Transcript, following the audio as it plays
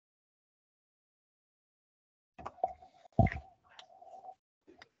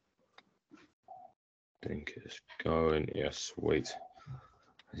think it's going. Yes, sweet.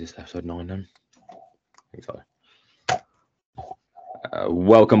 Is this episode 9 then? I think so.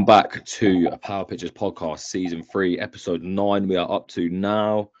 Welcome back to Power Pictures Podcast, Season 3, Episode 9. We are up to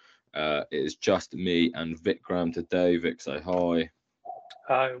now. It is just me and Vic Graham today. Vic, say hi.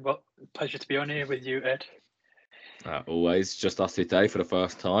 Hi, well, pleasure to be on here with you, Ed. Always, just us today for the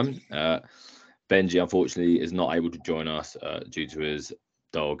first time. Benji, unfortunately, is not able to join us due to his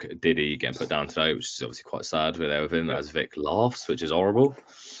dog Diddy getting put down today, which is obviously quite sad. We're there with him as Vic laughs, which is horrible.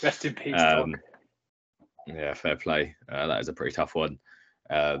 Rest in peace, dog. Yeah, fair play. That is a pretty tough one.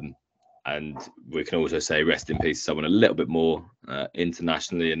 And we can also say rest in peace to someone a little bit more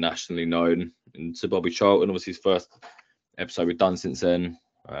internationally and nationally known, and to Bobby Charlton. Obviously, his first episode we've done since then.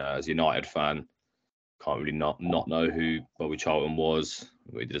 As a United fan, can't really not know who Bobby Charlton was.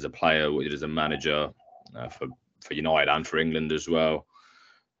 What he did as a player, what he did as a manager for United and for England as well.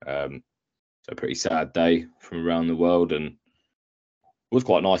 So a pretty sad day from around the world, and it was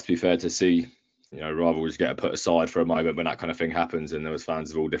quite nice, to be fair, to see, you know, rivalries get put aside for a moment when that kind of thing happens, and there was fans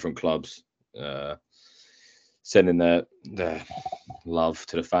of all different clubs sending their love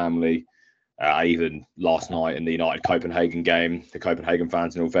to the family. Even last night in the United Copenhagen game, the Copenhagen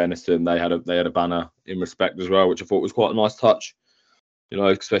fans, in all fairness to them, they had a banner in respect as well, which I thought was quite a nice touch. You know,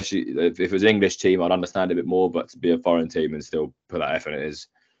 especially if it was an English team, I'd understand it a bit more, but to be a foreign team and still put that effort in it is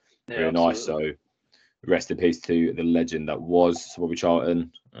really nice. So rest in peace to the legend that was Bobby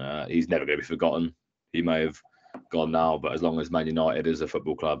Charlton. He's never going to be forgotten. He may have gone now, but as long as Man United is a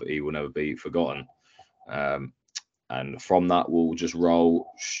football club, he will never be forgotten. And from that, we'll just roll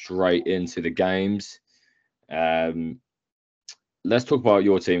straight into the games. Let's talk about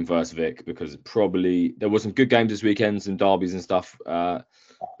your team first, Vic, because probably there were some good games this weekend, some derbies and stuff, but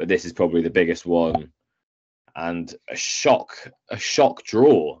this is probably the biggest one. And a shock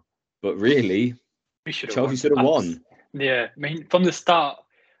draw. But really, Chelsea should have won. Yeah, I mean, from the start,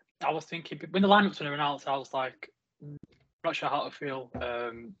 I was thinking, when the lineups were announced, I was like, not sure how to feel.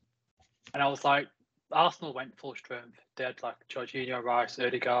 And I was like, Arsenal went full strength. They had like Jorginho, Rice,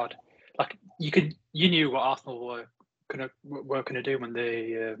 Ødegaard. Like you knew what Arsenal were gonna do when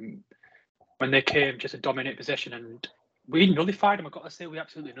they came just to dominate possession, and we nullified them. I got to say, we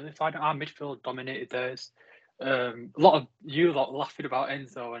absolutely nullified them. Our midfield dominated theirs. A lot of you lot laughing about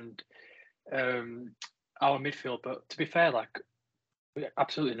Enzo and our midfield, but to be fair, like we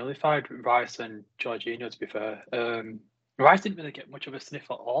absolutely nullified Rice and Jorginho. To be fair, Rice didn't really get much of a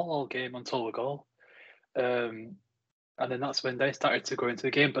sniff at all game until the goal. And then that's when they started to go into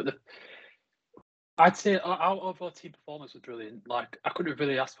the game. But I'd say our overall team performance was brilliant. Like, I couldn't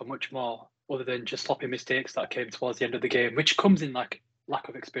really ask for much more other than just sloppy mistakes that came towards the end of the game, which comes in like lack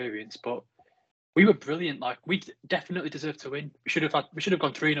of experience. But we were brilliant. Like, we definitely deserved to win. We should have gone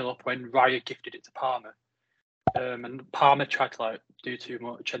 3-0 up when Raya gifted it to Palmer. And Palmer tried to like do too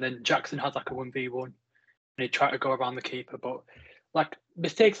much, and then Jackson had like a 1v1 and he tried to go around the keeper. But like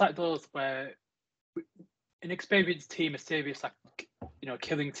mistakes like those where an experienced team, a serious, like, you know,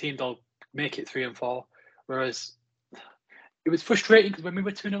 killing team, they'll make it 3 and 4. Whereas it was frustrating because when we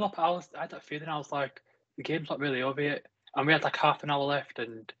were 2-0 up, I had that feeling. I was like, the game's not really over yet, and we had like half an hour left,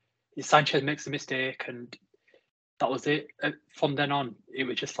 and Sanchez makes a mistake, and that was it. From then on, it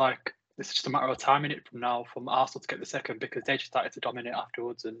was just like it's just a matter of timing it from Arsenal to get the second, because they just started to dominate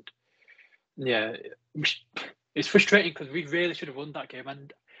afterwards. And yeah, it's frustrating because we really should have won that game.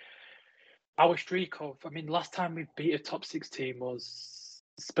 And our streak of, I mean, last time we beat a top 6 team was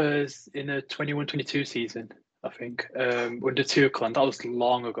Spurs in the 21-22 season, I think, under Tuchel, and that was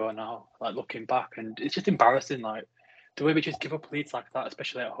long ago now, like looking back, and it's just embarrassing, like the way we just give up leads like that,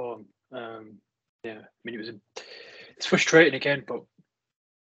 especially at home. Yeah, I mean, it's frustrating again, but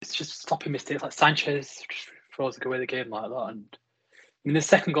it's just sloppy mistakes, like Sanchez throws away the game like that. And I mean, the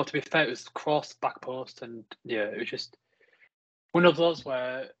second goal, to be fair, it was cross back post, and yeah, it was just one of those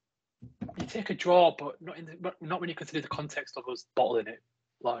where you take a draw, but not when you consider the context of us bottling it,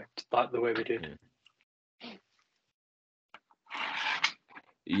 like the way we did.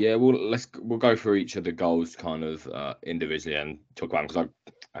 Yeah, we'll go through each of the goals kind of individually and talk about them,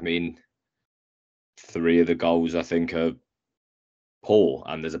 because I mean, 3 of the goals I think are poor,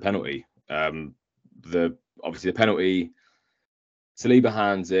 and there's a penalty. Obviously the penalty, Saliba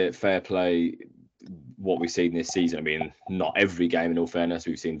hands it, fair play. What we've seen this season, I mean, not every game, in all fairness,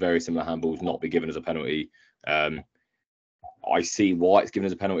 we've seen very similar handballs not be given as a penalty. I see why it's given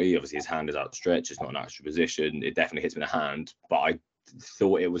as a penalty. Obviously, his hand is outstretched. It's not an actual position. It definitely hits him in the hand. But I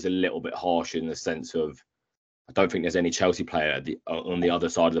thought it was a little bit harsh in the sense of, I don't think there's any Chelsea player on the other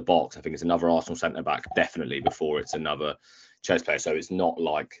side of the box. I think it's another Arsenal centre-back, definitely, before it's another Chelsea player. So it's not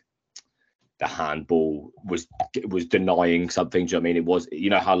like the handball was denying something. Do you know what I mean? It was, you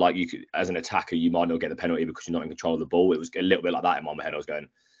know how like you could, as an attacker, you might not get the penalty because you're not in control of the ball. It was a little bit like that in my head. I was going,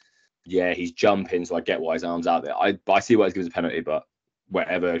 yeah, he's jumping, so I get why his arm's out there. I see why it gives a penalty, but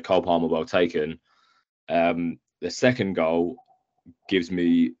whatever, Cole Palmer well taken. The second goal gives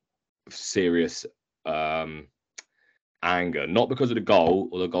me serious anger, not because of the goal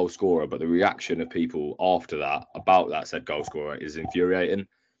or the goal scorer, but the reaction of people after that about that said goal scorer is infuriating.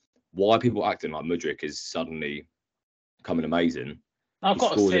 Why people acting like Mudryk is suddenly becoming amazing. I've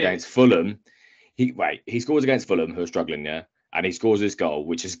got scores to say, against Fulham. He scores against Fulham, who are struggling, yeah, and he scores this goal,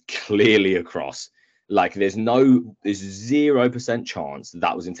 which is clearly a cross. Like there's 0% chance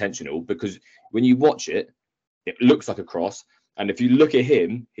that was intentional, because when you watch it, it looks like a cross. And if you look at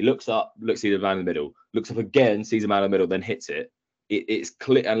him, he looks up, sees a man in the middle, looks up again, sees a man in the middle, then hits it. It's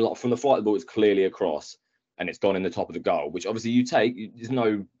clear, and from the flight of the ball, it's clearly a cross, and it's gone in the top of the goal, which obviously you take.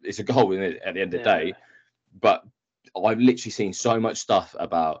 It's a goal, isn't it, at the end of the day. But I've literally seen so much stuff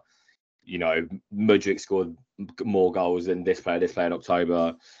about, Mudryk scored more goals than this player in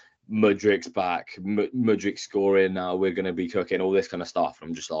October. Mudryk's back, Mudryk scoring now, we're going to be cooking, all this kind of stuff.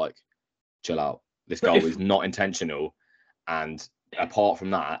 I'm just like, chill out. This goal is not intentional. And apart from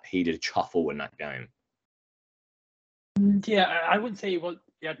that, he did chuffle in that game. Yeah, I wouldn't say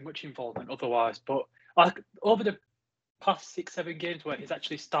he had much involvement otherwise, but over the past 6-7 games where he's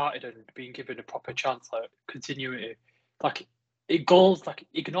actually started and been given a proper chance, like continuity, ignore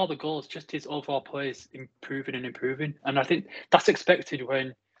the goals, just his overall play is improving. And I think that's expected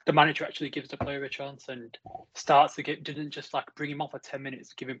when the manager actually gives the player a chance and starts the game. Didn't just bring him off for 10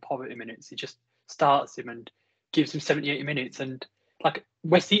 minutes, give him poverty minutes. He just starts him and gives him 70-80 minutes. And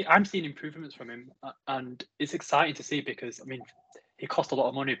I'm seeing improvements from him, and it's exciting to see, because he cost a lot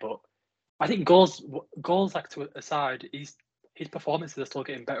of money, but I think goals to aside, his performances are still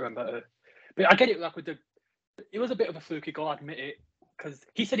getting better and better. But I get it, it was a bit of a fluky goal, I admit it, because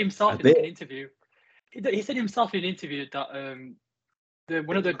he said himself in an interview. He said himself in an interview that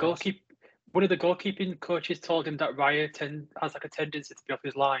one of the goalkeeping coaches told him that Raya has a tendency to be off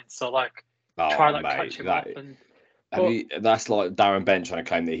his line, so catch him up. That's like Darren Bent trying to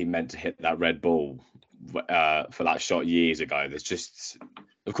claim that he meant to hit that red ball for that shot years ago. There's just,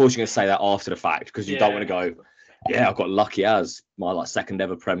 of course, you're going to say that after the fact, because you don't want to go, yeah, I got lucky as my second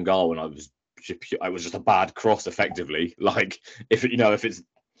ever Prem goal, and I was just a bad cross effectively. If it's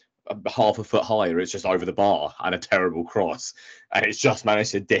half a foot higher, it's just over the bar and a terrible cross, and it's just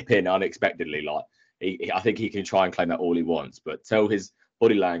managed to dip in unexpectedly. I think he can try and claim that all he wants, but tell his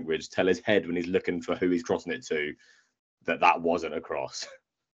body language, tell his head when he's looking for who he's crossing it to, that wasn't a cross.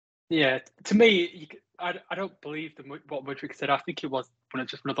 Yeah, to me, I don't believe what Mudryk said. I think it was one of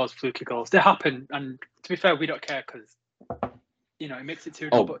those fluky goals. They happen, and to be fair, we don't care because it makes it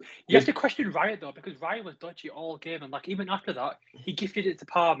 2-0. But you have to question Raya though, because Raya was dodgy all game, and even after that, he gifted it to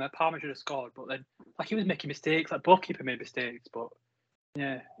Palmer. Palmer should have scored, but then he was making mistakes. Both keeper made mistakes, but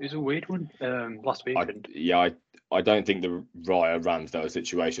yeah, it was a weird one last week. I don't think the Raya Ramsdale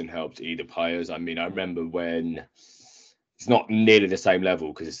situation helped either players. I remember when it's not nearly the same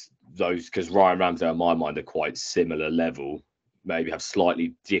level, because Ryan Ramsdale in my mind are quite similar level, maybe have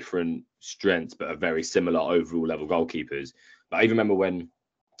slightly different strengths, but are very similar overall level goalkeepers. But I even remember when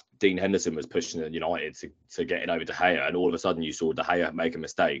Dean Henderson was pushing United to get in over De Gea, and all of a sudden you saw De Gea making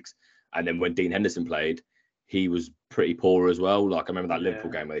mistakes. And then when Dean Henderson played, he was pretty poor as well. I remember that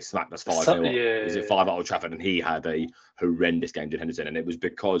Liverpool game where they smacked us 5-0. Was it 5 at Old Trafford? And he had a horrendous game, Dean Henderson. And it was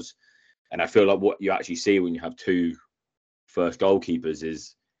because, and I feel like what you actually see when you have two first goalkeepers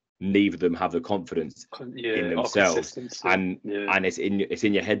is neither of them have the confidence in themselves, and it's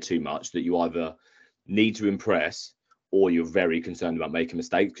in your head too much that you either need to impress or you're very concerned about making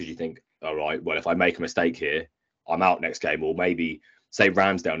mistakes, because you think, all right, well, if I make a mistake here, I'm out next game. Or maybe say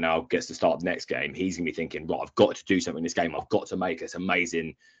Ramsdale now gets to start the next game, he's gonna be thinking, right, I've got to do something in this game. I've got to make this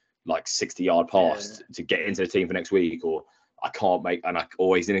amazing 60-yard pass to get into the team for next week, or I can't make, and I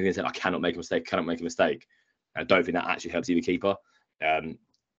always in it, I cannot make a mistake. I don't think that actually helps either keeper. I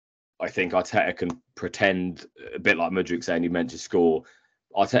think Arteta can pretend, a bit like Mudryk saying he meant to score.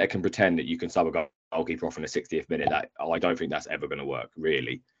 Arteta can pretend that you can sub a goalkeeper off in the 60th minute. I don't think that's ever going to work,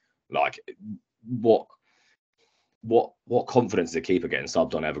 really. What confidence is a keeper getting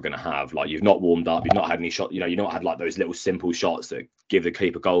subbed on ever going to have? You've not warmed up, you've not had any shot. You've not had those little simple shots that give the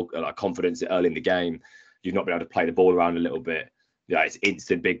keeper confidence early in the game. You've not been able to play the ball around a little bit. It's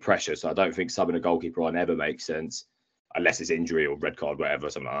instant big pressure. So I don't think subbing a goalkeeper on ever makes sense, unless it's injury or red card, whatever,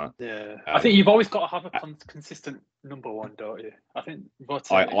 something like that. Yeah, I think you've always got to have a consistent number one, don't you? I think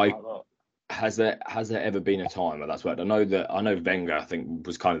has there ever been a time where that's worked? I know Wenger, I think,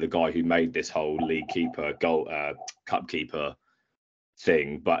 was kind of the guy who made this whole league keeper, cup keeper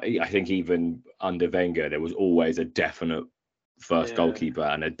thing. But I think even under Wenger, there was always a definite first goalkeeper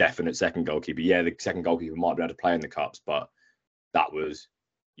and a definite second goalkeeper. Yeah, the second goalkeeper might be able to play in the cups, but that was,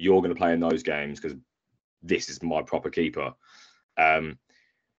 you're going to play in those games because this is my proper keeper. So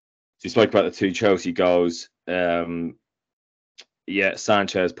you spoke about the 2 Chelsea goals. Yeah,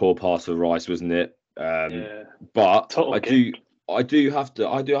 Sanchez, poor pass for Rice, wasn't it? But Total I do have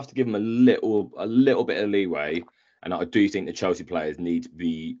to give him a little bit of leeway, and I do think the Chelsea players need to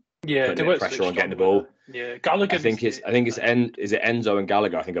be putting a bit of pressure on getting the ball. Yeah, Gallagher. I think it's Enzo and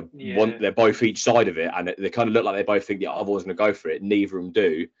Gallagher. I think they're both each side of it, and they kind of look like they both think the other one's going to go for it. Neither of them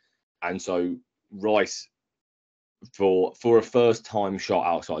do, and so Rice, for a first time shot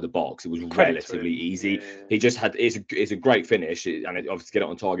outside the box, it was relatively easy. Yeah. He just had it's a great finish, and obviously to get it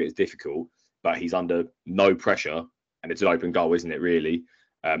on target is difficult, but he's under no pressure, and it's an open goal, isn't it? Really,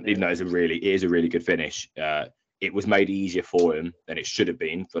 even though it is a really good finish. It was made easier for him than it should have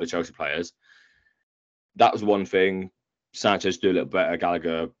been for the Chelsea players. That was one thing. Sanchez do a little better,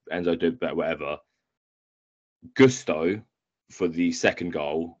 Gallagher, Enzo do better, whatever. Gusto for the second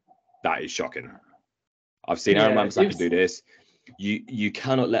goal, that is shocking. I've seen Aaron Ramsdale do this. You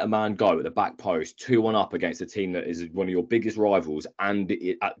cannot let a man go at the back post 2-1 up against a team that is one of your biggest rivals and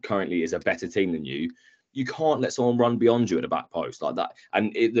it currently is a better team than you. You can't let someone run beyond you at the back post like that.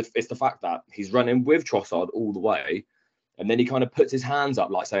 And it's the fact that he's running with Trossard all the way, and then he kind of puts his hands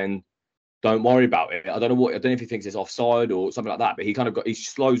up like saying, "Don't worry about it." I don't know if he thinks it's offside or something like that, but he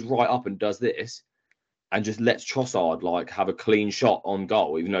slows right up and does this, and just lets Trossard like have a clean shot on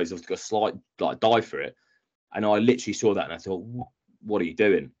goal, even though he's got a slight like dive for it. And I literally saw that and I thought, "What are you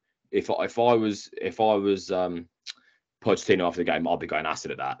doing?" If I was Pochettino after the game, I'd be going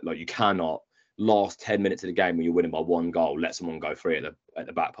acid at that. Like, you cannot last 10 minutes of the game when you're winning by 1 goal, let someone go free at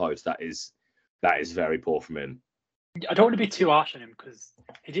the back post. That is very poor from him. I don't want to be too harsh on him because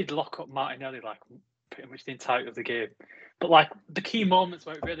he did lock up Martinelli like pretty much the entirety of the game. But like the key moments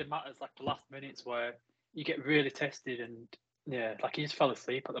where it really matters, like the last minutes where you get really tested, and like he just fell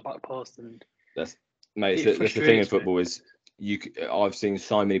asleep at the back post. And that's the thing in football is I've seen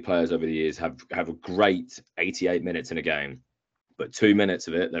so many players over the years have a great 88 minutes in a game, but 2 minutes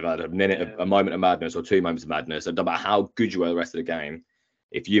of it, they've had a moment of madness or 2 moments of madness. And no matter how good you were the rest of the game,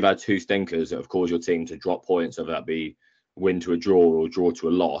 if you've had 2 stinkers that have caused your team to drop points, whether that be win to a draw or draw to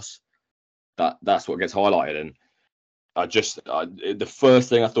a loss, that's what gets highlighted. And the first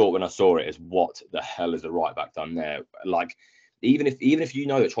thing I thought when I saw it is, what the hell is the right back done there? Like, even if you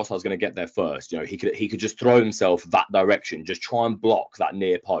know that Trossard's going to get there first, he could just throw himself that direction, just try and block that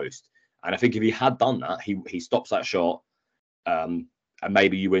near post. And I think if he had done that, he stops that shot, and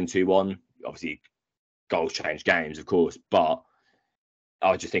maybe you win 2-1. Obviously, goals change games, of course, but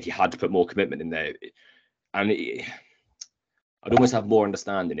I just think he had to put more commitment in there. And I'd almost have more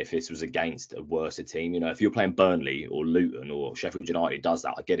understanding if this was against a worse team. If you're playing Burnley or Luton or Sheffield United does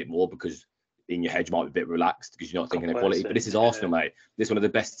that, I get it more, because in your head you might be a bit relaxed because you're not thinking of quality. But this is Arsenal, mate. This is one of the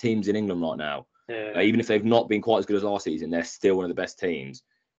best teams in England right now. Even if they've not been quite as good as last season, they're still one of the best teams.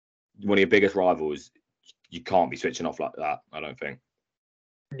 One of your biggest rivals. You can't be switching off like that, I don't think.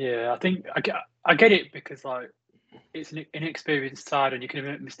 Yeah, I think I get it, because like it's an inexperienced side and you can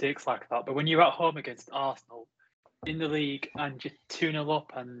make mistakes like that. But when you're at home against Arsenal in the league and you're 2-0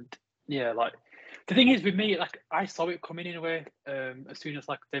 up, and like the thing is with me, like I saw it coming in a way as soon as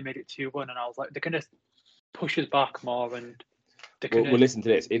like they made it 2-1, and I was like, they're gonna push us back more, and well, listen to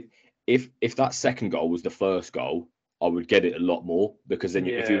this. If that second goal was the first goal, I would get it a lot more, because then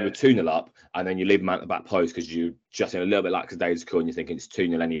if you were 2-0 up and then you leave them at the back post because you're just in a little bit lackadaisical and you're thinking it's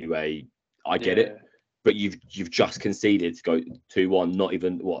 2-0 anyway, I get it. But you've just conceded to go 2-1, not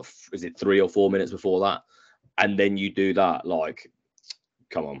even, what is it, 3 or 4 minutes before that, and then you do that. Like,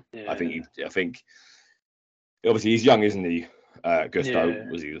 come on. I think obviously he's young, isn't he? Gusto,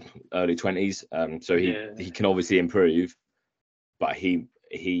 was he early 20s? So he can obviously improve, but I think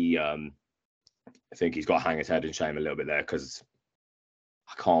he's got to hang his head in shame a little bit there, because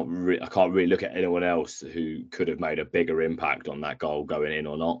I can't really look at anyone else who could have made a bigger impact on that goal going in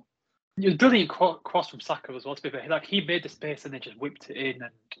or not. It was a brilliant cross from Saka as well. To be fair, like he made the space and then just whipped it in.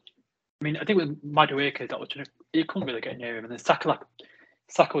 And I mean, I think with Madueke, that was he couldn't really get near him. And then Saka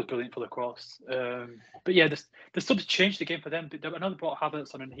was brilliant for the cross. But yeah, the subs changed the game for them. Another brought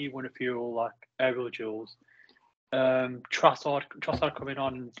Havertz on, and he won a few like aerial duels. Trossard coming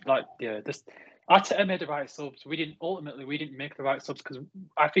on, like Arteta made the right subs. We didn't make the right subs, because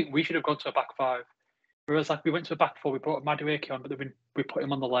I think we should have gone to a back 5. Whereas like we went to a back 4, we brought Madueke on, but then we put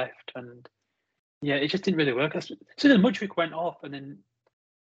him on the left, and Yeah, it just didn't really work. So then Mudryk went off, and then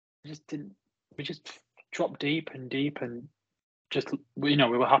we just didn't. We just dropped deep and just we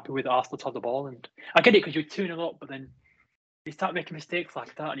were happy with Arsenal to have the ball. And I get it because you're 2-0 up, but then you start making mistakes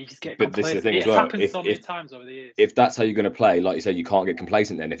like that, and you just get But this is the complacent. thing as It's well. happened so many times over the years. If that's how you're going to play, like you said, you can't get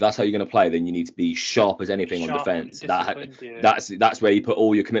complacent. Then if that's how you're going to play, then you need to be sharp as anything on defence. That's where you put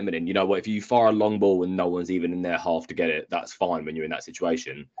all your commitment in. You know what? If you fire a long ball and no one's even in their half to get it, that's fine when you're in that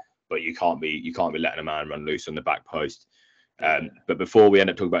situation. But you can't be letting a man run loose on the back post. But before we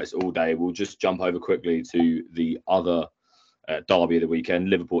end up talking about this all day, we'll just jump over quickly to the other derby of the weekend,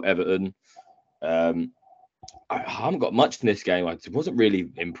 Liverpool-Everton. I haven't got much in this game. I wasn't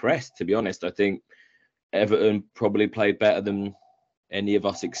really impressed, to be honest. I think Everton probably played better than any of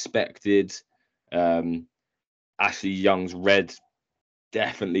us expected. Ashley Young's red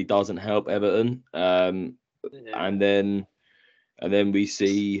definitely doesn't help Everton. And then we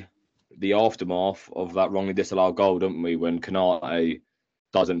see the aftermath of that wrongly disallowed goal, don't we? When Konate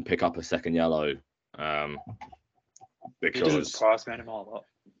doesn't pick up a second yellow, because it doesn't surprise me anymore.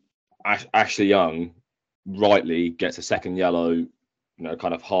 Ashley Young rightly gets a second yellow,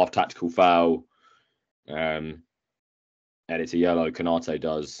 kind of half tactical foul, and it's a yellow. Konate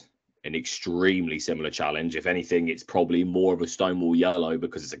does an extremely similar challenge. If anything, it's probably more of a stonewall yellow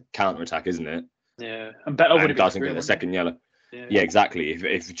because it's a counter attack, isn't it? Yeah, and better would have doesn't get the second yellow. Yeah, exactly. If do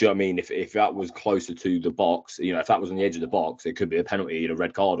you know what I mean? If that was closer to the box, if that was on the edge of the box, it could be a penalty, a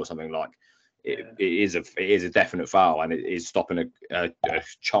red card, or something like. It is a definite foul, and it is stopping a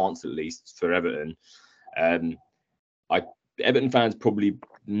chance at least for Everton. Everton fans probably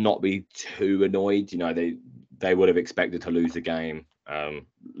not be too annoyed. They would have expected to lose the game.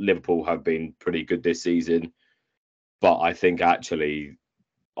 Liverpool have been pretty good this season, but I think actually,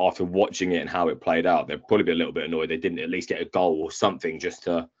 after watching it and how it played out, they'd probably be a little bit annoyed they didn't at least get a goal or something just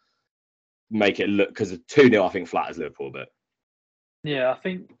to make it look, because 2-0 I think flatters Liverpool a bit. Yeah, I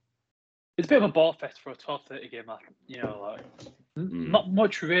think it's a bit of a ball fest for a 12:30 game. Not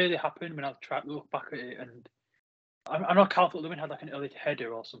much really happened when I tried to look back at it, and I know Calvert-Lewin had like an early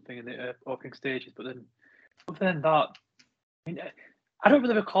header or something in the opening stages, but then other than that, I don't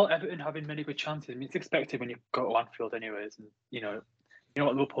really recall Everton having many good chances. It's expected when you go to Anfield anyways, and you know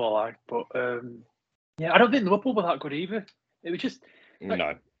what Liverpool are like. But I don't think Liverpool were that good either. It was just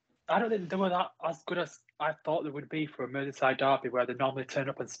no. I don't think they were that as good as I thought they would be for a Merseyside derby where they normally turn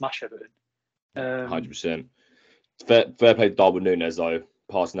up and smash Everton. 100%. Fair play to Darwin Núñez though,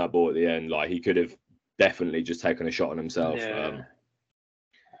 passing that ball at the end. Like, he could have definitely just taken a shot on himself. Yeah.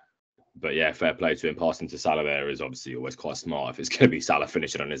 But yeah, fair play to him. Passing to Salah there is obviously always quite smart if it's going to be Salah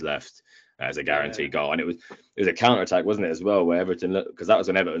finishing on his left as a guaranteed goal. And it was a counter attack, wasn't it, as well, where Everton, because that was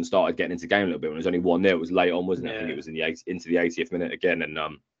when Everton started getting into the game a little bit. When it was only 1-0, it was late on, wasn't it? I think it was into the 80th minute again. And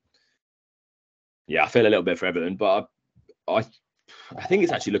I feel a little bit for Everton, but I think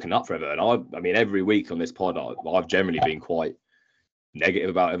it's actually looking up for Everton. I mean, every week on this pod, I've generally been quite negative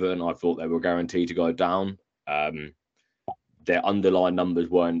about Everton. I thought they were guaranteed to go down. Their underlying numbers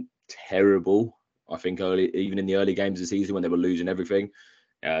weren't terrible, I think, even in the early games of the season when they were losing everything.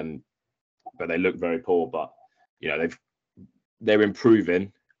 But they looked very poor. But they're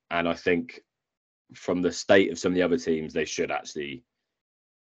improving, and I think from the state of some of the other teams, they should actually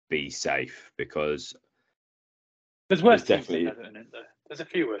be safe, because there's worse teams than Everton, isn't there? There's a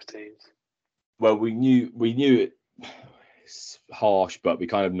few worse teams. Well, we knew it. It's harsh, but we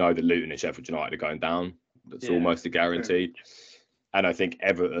kind of know that Luton and Sheffield United are going down. That's almost a guarantee. And I think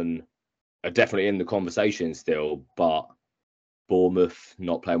Everton are definitely in the conversation still, but Bournemouth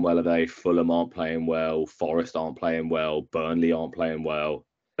not playing well today. Fulham aren't playing well. Forest aren't playing well. Burnley aren't playing well.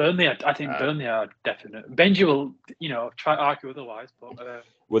 Burnley, I think Burnley are definite. Benji will, try to argue otherwise, but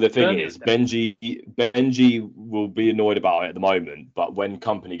well, the thing is, Benji will be annoyed about it at the moment, but when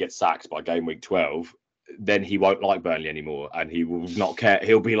Company gets sacked by game week 12, then he won't like Burnley anymore, and he will not care.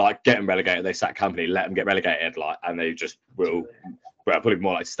 He'll be like, get them relegated. They sack Company, let them get relegated, and they just will. Well, probably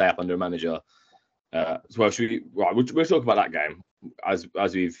more like to stay up under a manager. We'll talk about that game as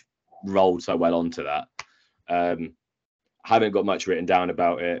we've rolled so well onto that. Haven't got much written down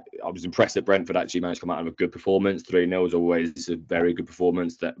about it. I was impressed that Brentford actually managed to come out of a good performance. 3-0 is always a very good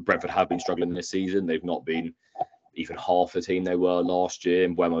performance. That Brentford have been struggling this season. They've not been even half the team they were last year.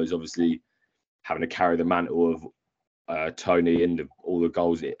 And Mbeumo's obviously having to carry the mantle of Tony and all the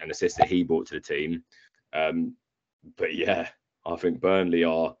goals and assists that he brought to the team. But yeah, I think Burnley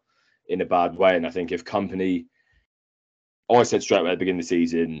are in a bad way. And I think if Company, I said straight away at the beginning of the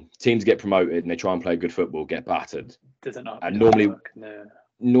season, teams get promoted and they try and play good football, get battered. Doesn't and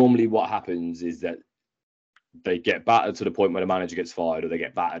normally what happens is that they get battered to the point where the manager gets fired, or they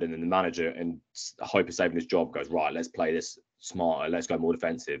get battered and then the manager, in hope of saving his job, goes, right, let's play this smarter, let's go more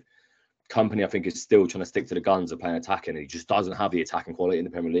defensive. Company, I think, is still trying to stick to the guns of playing attacking, and he just doesn't have the attacking quality in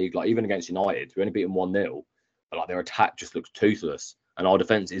the Premier League. Like, even against United, we only beat them 1-0, but like their attack just looks toothless, and our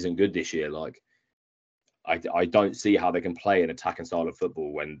defense isn't good this year. Like, I don't see how they can play an attacking style of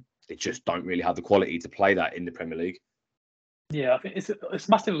football when they just don't really have the quality to play that in the Premier League. Yeah, I think it's a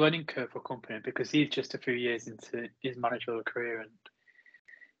massive learning curve for Company, because he's just a few years into his managerial career, and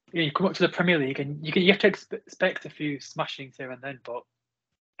you come up to the Premier League and you have to expect a few smashings here and then. But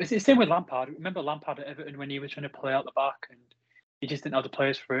it's the same with Lampard. Remember Lampard at Everton when he was trying to play out the back and he just didn't have the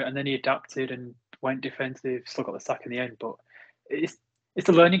players for it, and then he adapted and went defensive, still got the sack in the end. But it's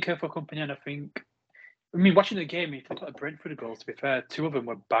a learning curve for Company, and I mean, watching the game, if you look at the Brentford goals, to be fair, 2 of them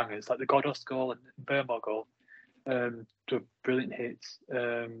were bangers, like the Godos goal and the Burma goal. They were brilliant hits.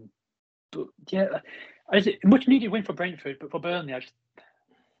 But yeah, a much needed win for Brentford, but for Burnley,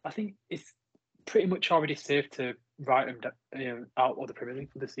 I think it's pretty much already safe to write them out of the Premier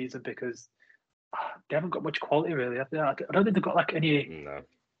League for the season, because they haven't got much quality really. I don't think they've got like any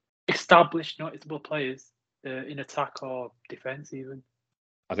established, noticeable players in attack or defence even.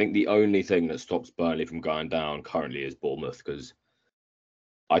 I think the only thing that stops Burnley from going down currently is Bournemouth, because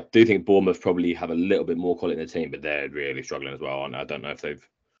I do think Bournemouth probably have a little bit more quality in the team, but they're really struggling as well. And I don't know if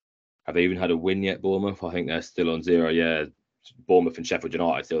have they even had a win yet, Bournemouth? I think they're still on 0. Yeah, Bournemouth and Sheffield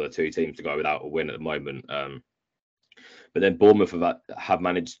United still the 2 teams to go without a win at the moment. But then Bournemouth have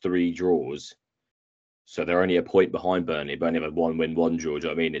managed 3 draws, so they're only a point behind Burnley. Burnley have 1 win, 1 draw. Do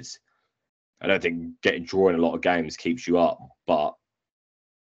you know what I mean? I don't think getting drawing a lot of games keeps you up, but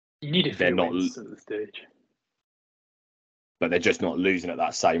you need a few wins at the stage. But they're just not losing at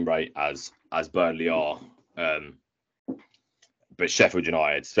that same rate as Burnley are. But Sheffield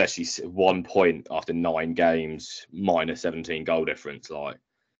United, especially 1 point after 9 games, minus 17 goal difference.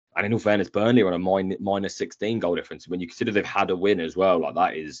 And in all fairness, Burnley are on a minus 16 goal difference. When you consider they've had a win as well, like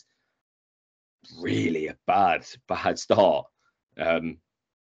that is really a bad start. The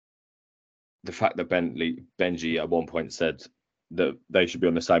fact that Benji at one point said that they should be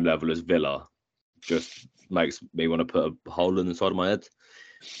on the same level as Villa just makes me want to put a hole in the side of my head.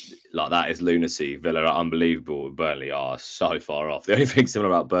 Like, that is lunacy. Villa are unbelievable. Burnley are so far off. The only thing similar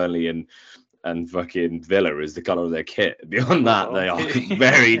about Burnley and fucking Villa is the colour of their kit. Beyond that, they are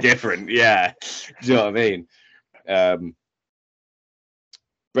very different. Yeah. Do you know what I mean?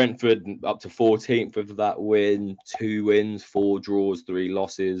 Brentford up to 14th with that win. 2 wins, 4 draws, 3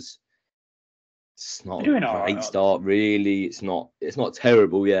 losses. It's not a great start, really. It's not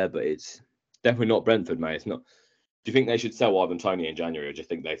terrible, yeah, but it's definitely not Brentford, mate. It's not. Do you think they should sell Ivan Toney in January, or do you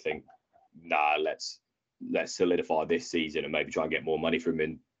think they think, nah, let's solidify this season and maybe try and get more money from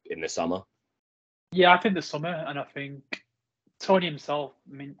him in the summer? Yeah, I think the summer, and I think Toney himself.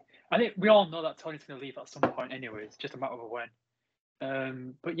 I mean, I think we all know that Toney's going to leave at some point anyway. It's just a matter of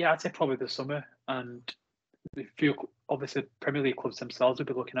when. But yeah, I'd say probably the summer, and a few obviously Premier League clubs themselves will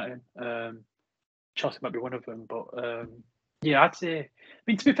be looking at him. Chelsea might be one of them, but yeah, I'd say. I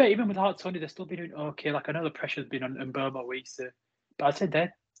mean, to be fair, even without Toney, they're still been doing okay. Like, I know the pressure's been on Burma Wisa, but I'd say they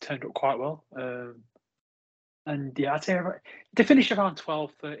turned up quite well. And yeah, I'd say they finished around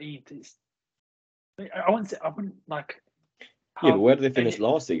 12th, 13th. I wouldn't like. Yeah, but where did they finish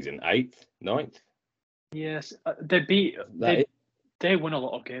last season? 8th, 9th? Yes, they won a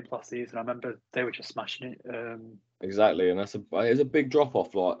lot of games last season. I remember they were just smashing it. Exactly, and it's a big drop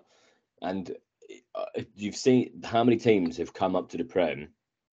off. Like, and you've seen how many teams have come up to the Prem,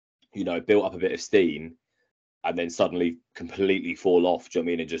 built up a bit of steam, and then suddenly completely fall off. Do you know what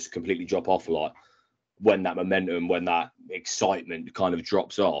I mean? And just completely drop off. Like, when that momentum, when that excitement kind of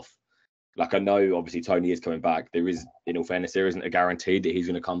drops off. Like, I know obviously Toney is coming back. There is, in all fairness, there isn't a guarantee that he's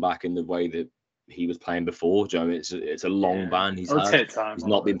going to come back in the way that he was playing before. Do you know what I mean? It's a long ban he's had. Take time. He's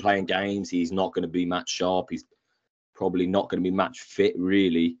not been playing games. He's not going to be match sharp. He's probably not going to be match fit,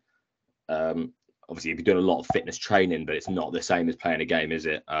 really. Obviously, you'll be doing a lot of fitness training, but it's not the same as playing a game, is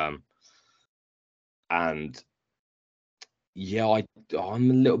it? And yeah,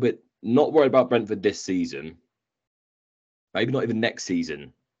 I'm a little bit not worried about Brentford this season. Maybe not even next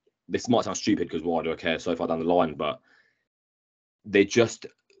season. This might sound stupid because why do I care so far down the line? But they're just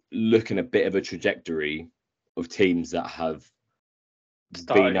looking a bit of a trajectory of teams that have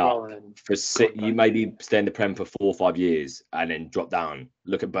been up for you maybe stay in the Prem for 4 or 5 years and then drop down.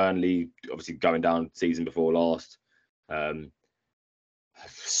 Look at Burnley, obviously going down season before last.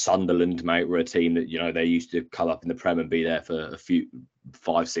 Sunderland, mate, were a team that they used to come up in the Prem and be there for a few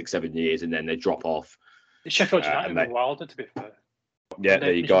 5, 6, 7 years, and then they drop off. Sheffield United were wilder, to be fair. Yeah,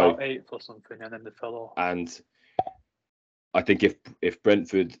 there you go. About 8th or something, and then they fell off. And I think if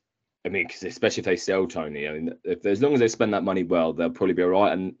Brentford, I mean, because especially if they sell Tony, I mean, if as long as they spend that money well, they'll probably be all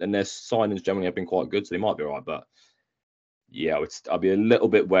right. And their signings generally have been quite good, so they might be all right. But yeah, I'd be a little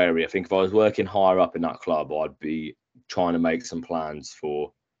bit wary. I think if I was working higher up in that club, I'd be trying to make some plans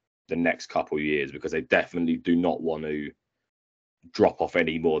for the next couple of years, because they definitely do not want to drop off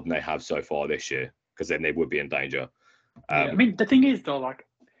any more than they have so far this year, because then they would be in danger. I mean, the thing is though, like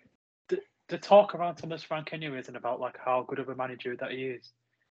the talk around Thomas Frank anyway isn't about like how good of a manager that he is.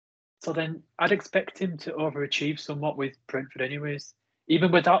 So then I'd expect him to overachieve somewhat with Brentford anyways.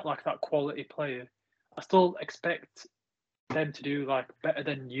 Even without like that quality player, I still expect them to do like better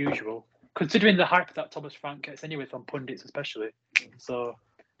than usual, considering the hype that Thomas Frank gets anyway from pundits especially. So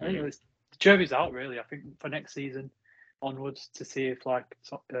I think the jury's out really. I think for next season onwards to see if like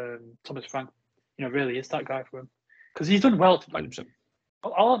Thomas Frank, really is that guy for him, because he's done well. Like, 100%.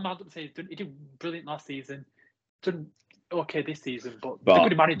 all I'm about to say is he did brilliant last season, done okay this season, but the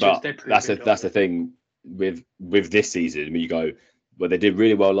good managers they prove that's the thing with this season. When you go, well, they did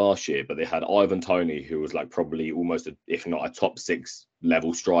really well last year, but they had Ivan Toney, who was like probably almost if not a top 6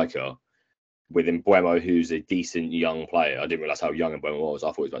 level striker, with Mbeumo, who's a decent young player. I didn't realize how young Mbeumo was. I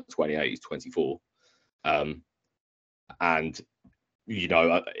thought he was about 28, he's 24. And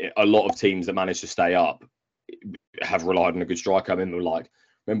a lot of teams that managed to stay up have relied on a good striker. I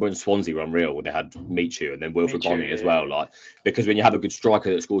remember when Swansea were unreal, they had Michu and then Wilfred Bonny as well. Like, because when you have a good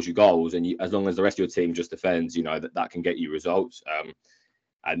striker that scores you goals, and as long as the rest of your team just defends, that can get you results.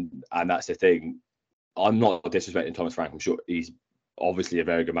 And that's the thing. I'm not disrespecting Thomas Frank. I'm sure he's obviously a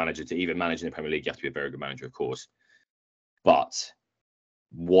very good manager. To even manage in the Premier League, you have to be a very good manager, of course. But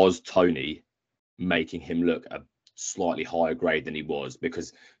was Tony making him look a slightly higher grade than he was?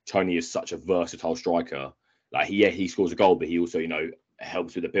 Because Tony is such a versatile striker. Like, he scores a goal, but he also,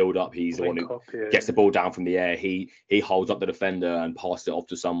 helps with the build-up. He's the one who gets the ball down from the air. He holds up the defender and passes it off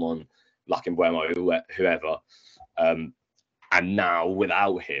to someone like Mbeumo, whoever. And now,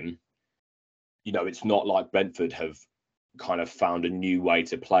 without him, it's not like Brentford have kind of found a new way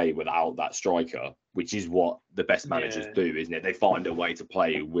to play without that striker, which is what the best managers do, isn't it? They find a way to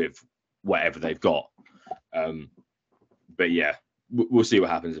play with whatever they've got. But yeah, we'll see what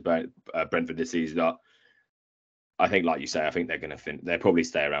happens about Brentford this season. I think, like you say, I think they're going to they'll probably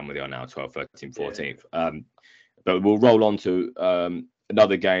stay around where they are now, 12th, 13th, 14th. But we'll roll on to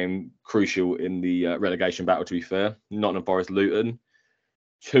another game crucial in the relegation battle, to be fair. Nottingham Forest Luton.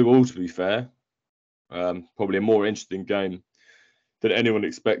 2-2, to be fair. Probably a more interesting game than anyone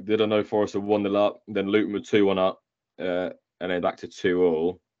expected. I know Forest were 1-0 up, then Luton were 2-1 up, and then back to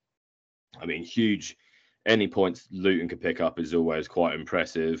 2-2. I mean, huge. Any points Luton can pick up is always quite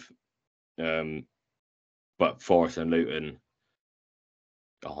impressive. But Forest and Luton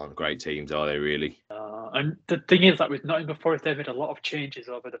aren't great teams, are they, really? And the thing is that with Nottingham Forest, they've had a lot of changes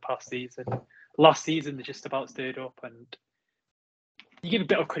over the past season. Last season, they just about stayed up, and you give a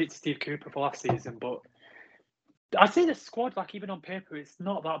bit of credit to Steve Cooper for last season, but I'd say the squad, like, even on paper, it's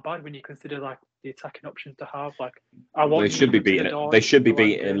not that bad when you consider like the attacking options to have. Like, they should be beating it. They should be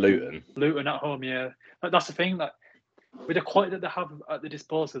beating Luton. Luton at home, yeah. Like, that's the thing, that with the quality that they have at the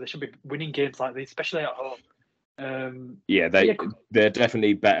disposal, they should be winning games like these, especially at home. They're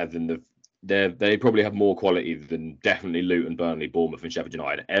definitely better than they probably have more quality than definitely Luton, Burnley, Bournemouth, and Sheffield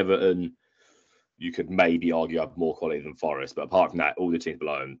United. Everton, you could maybe argue have more quality than Forest, but apart from that, all the teams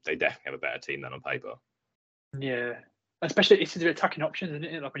below them, they definitely have a better team than on paper. Yeah, especially it's the attacking options, isn't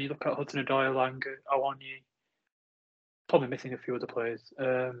it? Like when you look at Hudson-Odoi, Langer, Awoniyi, probably missing a few other players.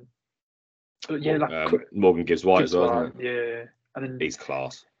 But yeah, Morgan Gibbs-White as well, isn't it? Yeah, and then he's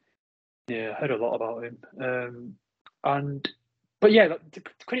class. Yeah, I heard a lot about him. But yeah,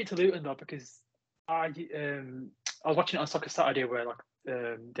 credit to Luton though, because I was watching it on Soccer Saturday where they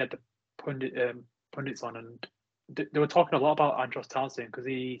had the pundits on, and they were talking a lot about Andros Townsend because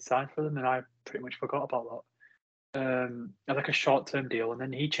he signed for them, and I pretty much forgot about that. As like a short-term deal, and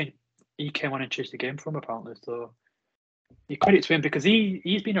then he came on and changed the game for him apparently. So you credit to him because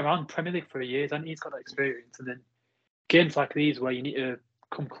he's been around Premier League for years and he's got that experience. And then games like these where you need to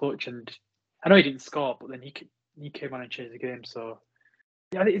come clutch, and I know he didn't score, but then he came on and changed the game. So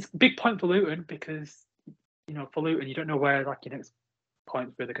yeah, it's a big point for Luton because for Luton you don't know where like your next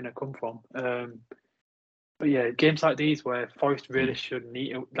points really going to come from. But yeah, games like these where Forest really should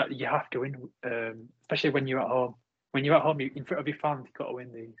need that you have to win, especially when you're at home. When you're at home, in front of your fans, you've got to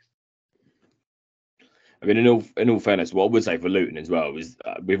win these. I mean, in all fairness, what I would say for Luton as well is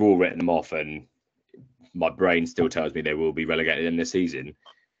we've all written them off, and my brain still tells me they will be relegated in this season.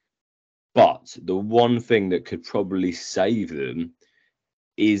 But the one thing that could probably save them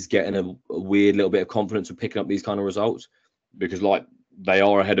is getting a weird little bit of confidence with picking up these kind of results, because like they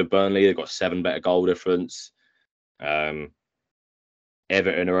are ahead of Burnley. They've got 7 better goal difference. Everton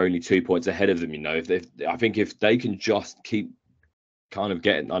are only 2 points ahead of them. You know, I think if they can just keep kind of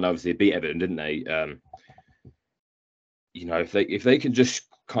getting, I know obviously they beat Everton, didn't they? You know, if they can just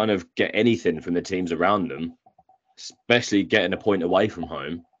kind of get anything from the teams around them, especially getting a point away from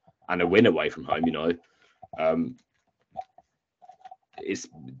home and a win away from home, you know,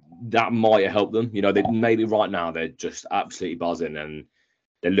 that might help them. You know, they maybe right now they're just absolutely buzzing and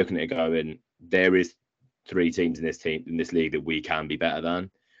they're looking at it going, there is 3 teams in this league that we can be better than.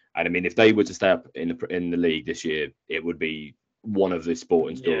 And I mean, if they were to stay up in the league this year, it would be one of the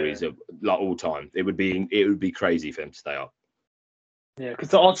sporting stories of like all time. It would be crazy for them to stay up. Yeah, because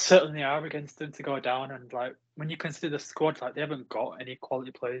the odds certainly are against them to go down, and like when you consider the squad, like they haven't got any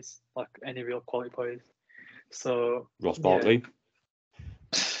quality players, like any real quality players. So Ross Barkley.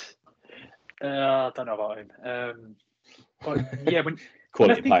 I don't know about him. But yeah, when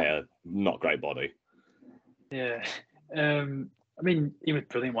quality player, not great body. Yeah. I mean, he was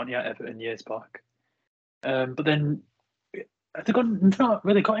brilliant one year at Everton years back. But then they've not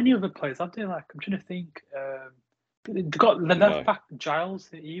really got any other players, have they? Like, I'm trying to think. They've got the left back Giles.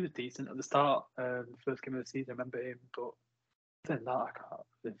 He was decent at the start, the first game of the season. I remember him, but other than that, I can't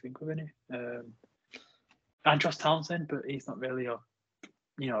really think of any. And Josh Townsend, but he's not really a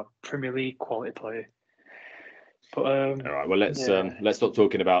Premier League quality player. But all right, well let's stop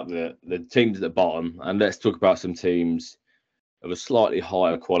talking about the teams at the bottom and let's talk about some teams of a slightly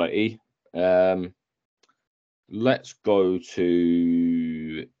higher quality. Let's go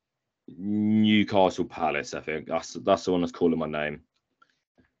to Newcastle Palace. I think that's the one that's calling my name.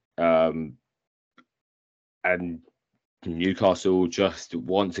 And Newcastle just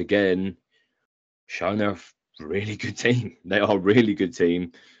once again showing they're a really good team. They are a really good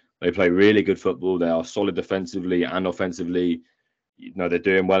team. They play really good football. They are solid defensively and offensively. You know, they're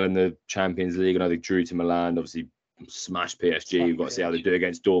doing well in the Champions League. I know they drew to Milan, obviously smashed PSG. We've got to see how they do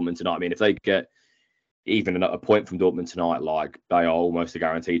against Dortmund tonight. I mean, if they get even a point from Dortmund tonight, like they are almost a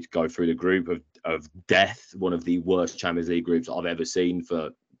guarantee to go through the group of death, one of the worst Champions League groups I've ever seen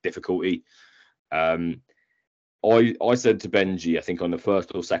for difficulty. I said to Benji, I think on the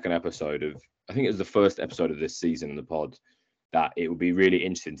first or second episode I think it was the first episode of this season in the pod, that it would be really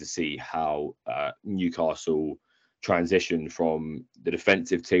interesting to see how Newcastle transition from the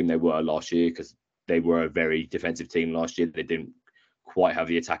defensive team they were last year, because they were a very defensive team last year. They didn't quite have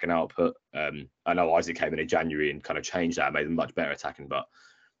the attacking output. I know Isaac came in January and kind of changed that, made them much better attacking, but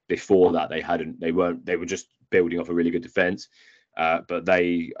before that they were just building off a really good defense. But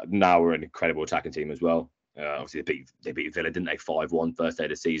they now are an incredible attacking team as well. Obviously they beat Villa, didn't they? 5-1 first day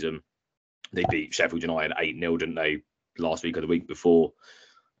of the season. They beat Sheffield United 8-0, didn't they, last week or the week before.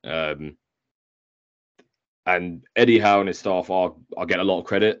 And Eddie Howe and his staff are get a lot of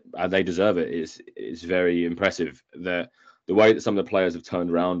credit, and they deserve it. It's very impressive the way that some of the players have turned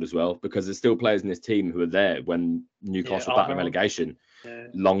around as well, because there's still players in this team who are there when Newcastle battling relegation. Yeah.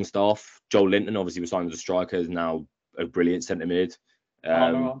 Longstaff, Joel Linton obviously was signed as a striker, is now a brilliant centre mid.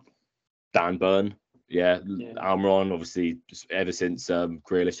 Dan Burn, Almiron, obviously ever since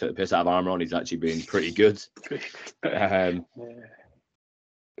Grealish took the piss out of Almiron, he's actually been pretty good. And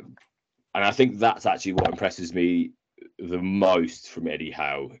I think that's actually what impresses me the most from Eddie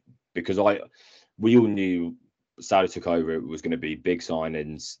Howe, because we all knew Saudi took over, it was going to be big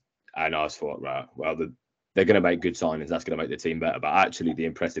signings, and I thought, right, well, they're going to make good signings, that's going to make the team better. But actually the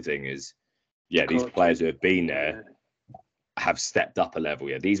impressive thing is, these players who have been there have stepped up a level.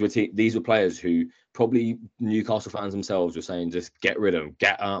 These were players who probably Newcastle fans themselves were saying, just get rid of them,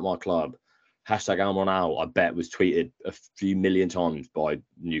 get out of my club. Hashtag Almiron out, I bet, was tweeted a few million times by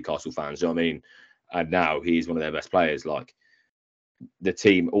Newcastle fans. You know what I mean? And now he's one of their best players. Like, the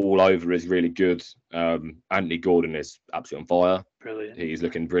team all over is really good. Anthony Gordon is absolutely on fire. Brilliant. He's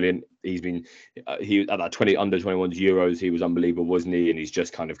looking brilliant. He's been he at that under 21 Euros. He was unbelievable, wasn't he? And he's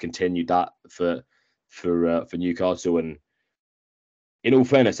just kind of continued that for Newcastle. And in all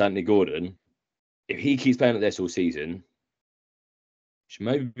fairness, Anthony Gordon, if he keeps playing like this all season, should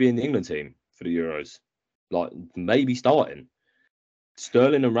maybe be in the England team for the Euros, like maybe starting.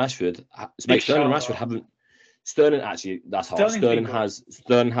 Sterling and Rashford. Haven't. Sterling, actually, that's hard.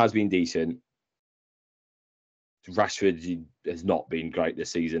 Sterling has been decent. Rashford has not been great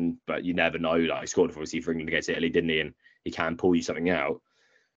this season, but you never know. Like, he scored obviously for England against Italy, didn't he? And he can pull you something out.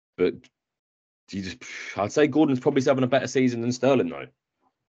 But I'd say Gordon's probably having a better season than Sterling, though.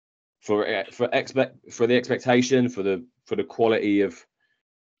 For the expectation, for the quality of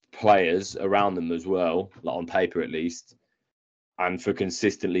players around them as well, like on paper at least, and for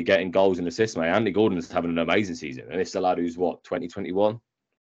consistently getting goals and assists, mate. Andy Gordon's having an amazing season, and it's the lad who's, 2021?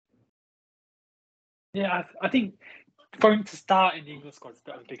 Yeah, I think for him to start in the England squad is a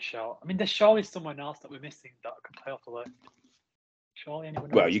bit of a big shout. I mean, there's surely someone else that we're missing that can play off the left. Surely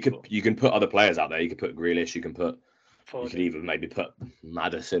anyone else. Well, you can put other players out there. You could put Grealish. You could even maybe put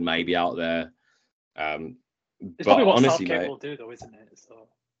Maddison maybe out there. It's but probably what honestly, Southgate mate, will do, though, isn't it? So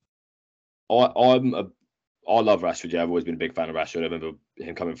I love Rashford. Yeah, I've always been a big fan of Rashford. I remember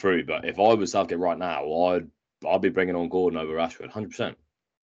him coming through. But if I was Southgate right now, I'd be bringing on Gordon over Rashford, 100%.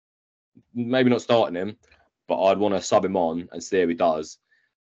 Maybe not starting him, but I'd want to sub him on and see how he does,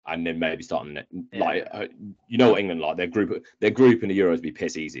 and then maybe starting it. Yeah. Like, you know what England like? Their group in the Euros be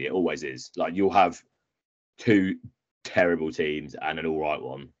piss easy. It always is. Like, you'll have two terrible teams and an all right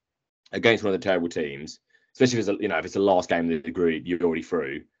one against one of the terrible teams. Especially if it's the last game of the group, you're already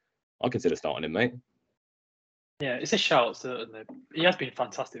through. I consider starting him, mate. Yeah, it's a shout, certainly. He has been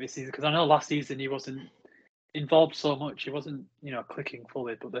fantastic this season, because I know last season he wasn't involved so much. He wasn't, clicking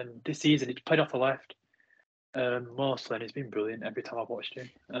fully. But then this season he's played off the left mostly, and he's been brilliant every time I've watched him.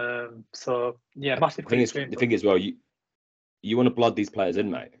 So yeah, massive. The thing is, well, you want to blood these players in,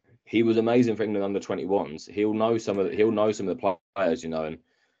 mate. He was amazing for England under 21s. He'll know some of the players, and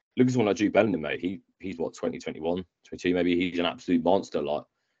look at someone like Jude Bellingham, mate. He's 21, 22, maybe. He's an absolute monster. Like,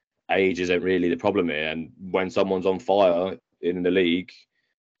 age isn't really the problem here. And when someone's on fire in the league,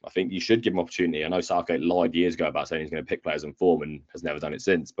 I think you should give him opportunity. I know Southgate lied years ago about saying he's going to pick players in form and has never done it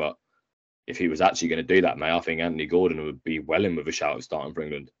since. But if he was actually going to do that, mate, I think Anthony Gordon would be well in with a shout at starting for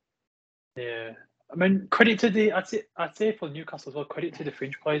England. Yeah, I mean, credit to I'd say for Newcastle as well, credit to the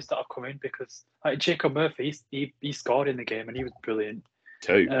fringe players that have come in, because like Jacob Murphy, he scored in the game and he was brilliant.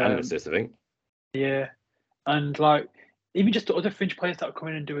 2 and an assist, I think. Yeah, and like even just the other fringe players that come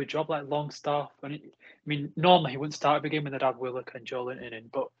in and do a job, like Longstaff. Normally he wouldn't start every game when they'd have Willock and Joe Linton in,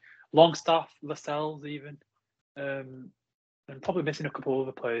 but Longstaff, Lascelles even, and probably missing a couple of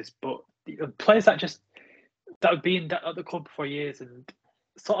other players, but players that have been at the club for years and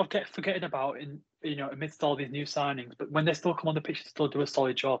sort of get forgetting about amidst all these new signings, but when they still come on the pitch, they still do a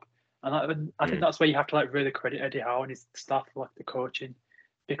solid job. And I think that's where you have to really credit Eddie Howe and his staff, like the coaching,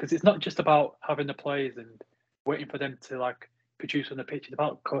 because it's not just about having the players and waiting for them to produce on the pitch. It's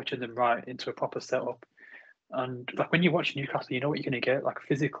about coaching them right into a proper setup. And when you watch Newcastle, you know what you're going to get.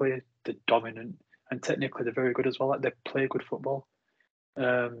 Physically, they're dominant, and technically they're very good as well. They play good football.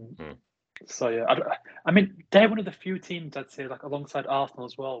 So yeah, they're one of the few teams I'd say, alongside Arsenal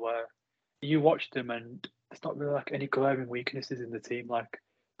as well, where you watch them and there's not really any glaring weaknesses in the team.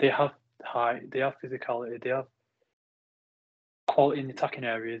 They have height, they have physicality, they have quality in the attacking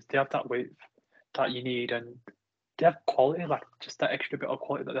areas, they have that width that you need, and they have quality, just that extra bit of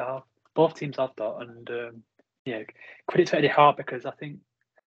quality that they have. Both teams have that, and credit to Eddie Howe, because I think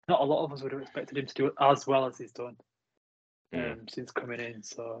not a lot of us would have expected him to do it as well as he's done since coming in.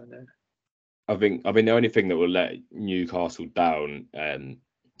 So. I think the only thing that will let Newcastle down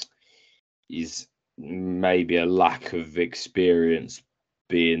is maybe a lack of experience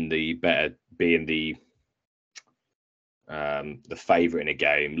being the favourite in a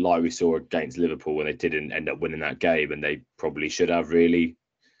game, like we saw against Liverpool when they didn't end up winning that game, and they probably should have really.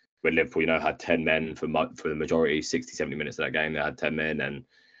 When Liverpool, had 10 men for the majority, 60, 70 minutes of that game, they had 10 men,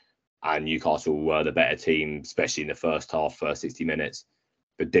 and Newcastle were the better team, especially in the first 60 minutes,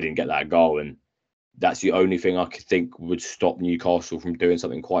 but didn't get that goal. And that's the only thing I could think would stop Newcastle from doing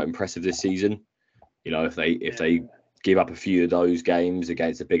something quite impressive this season. If they give up a few of those games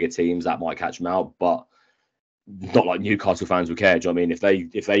against the bigger teams, that might catch them out. But not like Newcastle fans will care. Do you know what I mean?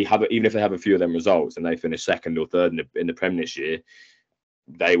 If they have a few of them results and they finish second or third in the Prem this year,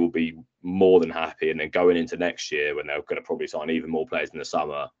 they will be more than happy. And then going into next year, when they're going to probably sign even more players in the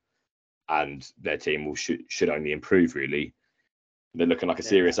summer, and their team should only improve, really, they're looking like a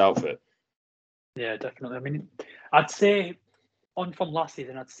serious outfit. Yeah, definitely. I'd say from last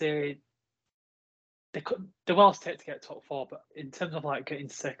season, I'd say they're well set to get top 4, but in terms of getting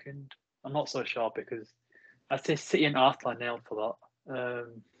second, I'm not so sure, because I'd say City and Arsenal are nailed for that.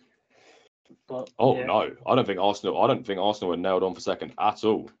 No, I don't think Arsenal are nailed on for second at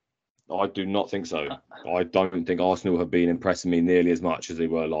all. I do not think so. I don't think Arsenal have been impressing me nearly as much as they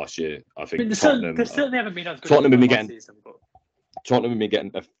were last year. I think they certainly haven't been as good Tottenham as last season. But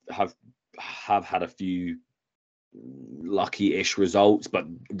Tottenham have had a few lucky-ish results, but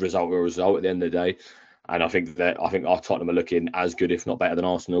result at the end of the day. And I think our Tottenham are looking as good, if not better, than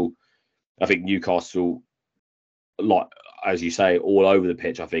Arsenal. I think Newcastle, as you say, all over the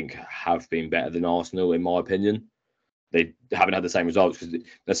pitch, I think have been better than Arsenal, in my opinion. they haven't had the same results because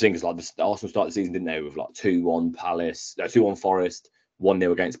the thing is like the Arsenal started the season, didn't they, with like 2-1 Palace, no, 2-1 Forest,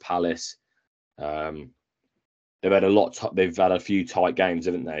 1-0 against Palace. They've had they've had a few tight games,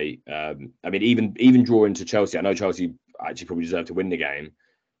 haven't they? I mean, even drawing to Chelsea. I know Chelsea actually probably deserved to win the game,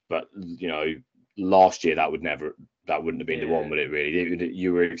 but you know, last year that wouldn't have been the one, would it? Really,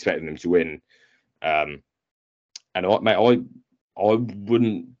 you were expecting them to win. And mate, I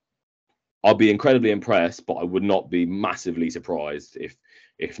wouldn't. I'd be incredibly impressed, but I would not be massively surprised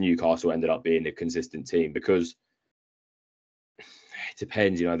if Newcastle ended up being a consistent team, because it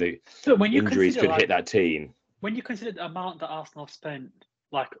depends. You know, the injuries could hit that team. When you consider the amount that Arsenal have spent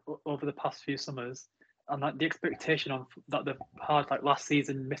like over the past few summers, and like the expectation on that they've had like last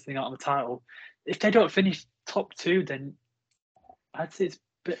season missing out on the title, if they don't finish top 2, then I'd say it's a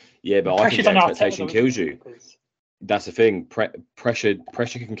bit. Yeah, but I think the expectation kills you. That's the thing. Pressure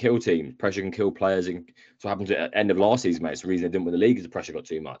can kill teams. Pressure can kill players. And so what happened at the end of last season, mate. It's the reason they didn't win the league, because the pressure got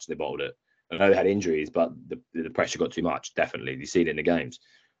too much. They bottled it. I know they had injuries, but the pressure got too much. Definitely, you see it in the games.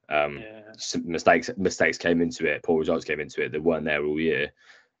 Some mistakes came into it. Poor results came into it. They weren't there all year.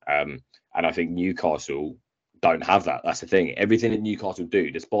 And I think Newcastle don't have that. That's the thing. Everything that Newcastle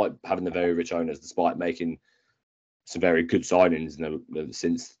do, despite having the very rich owners, despite making some very good signings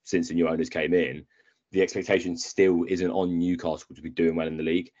since the new owners came in, the expectation still isn't on Newcastle to be doing well in the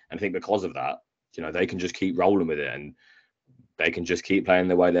league. And I think because of that, you know, they can just keep rolling with it, and they can just keep playing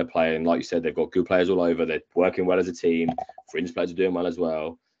the way they're playing. Like you said, they've got good players all over. They're working well as a team. Fringe players are doing well as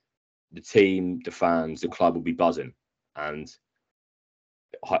well. The team, the fans, the club will be buzzing. And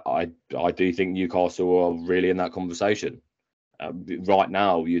I do think Newcastle are really in that conversation. Right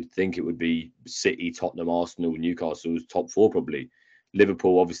now, you'd think it would be City, Tottenham, Arsenal, Newcastle's top 4 probably.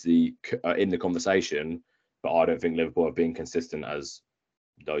 Liverpool obviously in the conversation, but I don't think Liverpool have been consistent as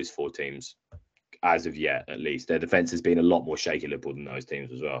those 4 teams as of yet. At least their defense has been a lot more shaky, Liverpool, than those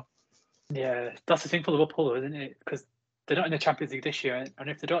teams as well. Yeah, that's the thing for Liverpool, isn't it? Because they're not in the Champions League this year, and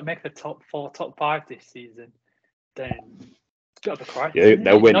if they don't make the top 4, top 5 this season, then it's a bit of a crisis. Yeah,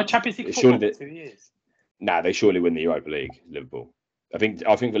 they'll win. No Champions League football for 2 years. Nah, they surely win the Europa League. Liverpool. I think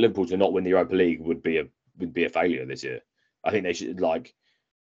for Liverpool to not win the Europa League would be a failure this year. I think they should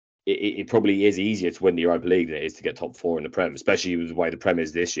it probably is easier to win the Europa League than it is to get top 4 in the Prem, especially with the way the Prem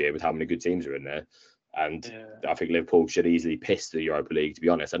is this year, with how many good teams are in there. And I think Liverpool should easily piss the Europa League, to be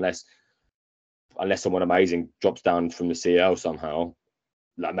honest, unless someone amazing drops down from the CL somehow,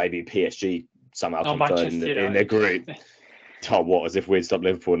 like maybe PSG somehow come third in their group. Oh, what? As if we'd stop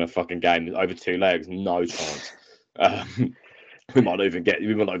Liverpool in a fucking game over 2 legs? No chance. We might not even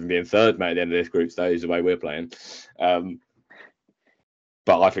be in third, mate, at the end of this group stage, the way we're playing.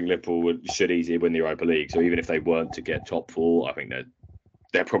 But I think Liverpool should easily win the Europa League. So even if they weren't to get top 4, I think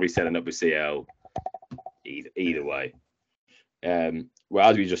they're probably setting up with CL either way. Well,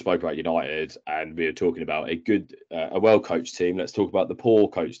 as we just spoke about United, and we were talking about a well-coached team, let's talk about the poor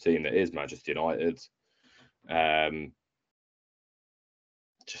coached team that is Manchester United.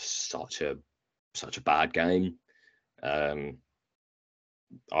 Just such a bad game. I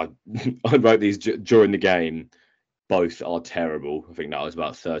wrote these during the game. Both are terrible. I think that was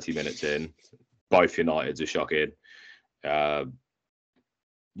about 30 minutes in. Both Uniteds are shocking.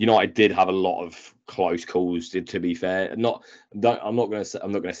 United did have a lot of close calls. To be fair, I'm not going to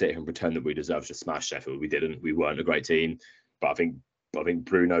sit here and pretend that we deserved to smash Sheffield. We didn't. We weren't a great team. But I think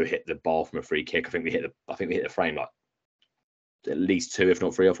Bruno hit the bar from a free kick. I think we hit the frame like at least 2, if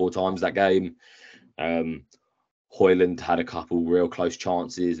not 3 or 4 times that game. Haaland had a couple real close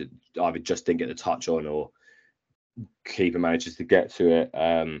chances that either just didn't get the touch on, or keeper manages to get to it.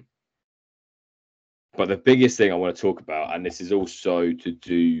 But the biggest thing I want to talk about, and this is also to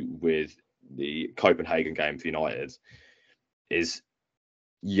do with the Copenhagen game for United, is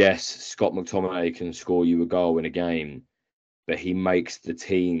yes, Scott McTominay can score you a goal in a game, but he makes the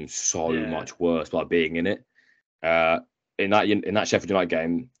team so much worse by being in it. In that Sheffield United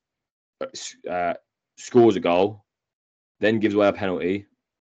game, scores a goal, then gives away a penalty,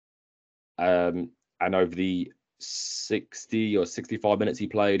 and over the 60 or 65 minutes he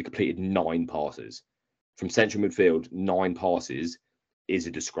played, completed 9 passes from central midfield. 9 passes is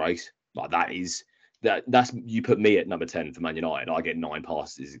a disgrace. Like that's you put me at number 10 for Man United, I get 9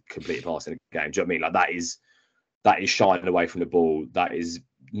 passes, completed passes in a game. Do you know what I mean? Like that is shying away from the ball. That is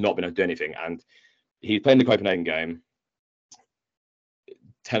not been able to do anything. And he's playing the Copenhagen game.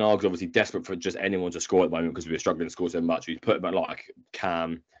 Ten Hag's obviously desperate for just anyone to score at the moment because we were struggling to score so much. He's put him at like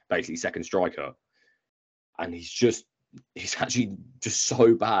Cam, basically second striker. And he's actually just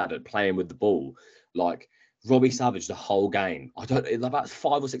so bad at playing with the ball. Like Robbie Savage, the whole game, about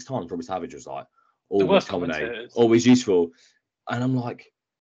 5 or 6 times, Robbie Savage was like, The or worst McTominay, commentators. always useful. And I'm like,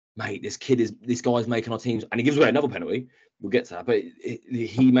 mate, this guy's making our teams, and he gives away another penalty. We'll get to that, but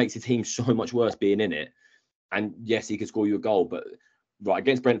he makes the team so much worse being in it. And yes, he could score you a goal, but right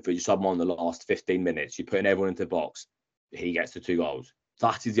against Brentford, you sub him on the last 15 minutes. You're putting everyone into the box. He gets the 2 goals.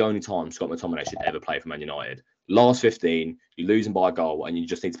 That is the only time Scott McTominay should ever play for Man United. Last 15, you're losing by a goal, and you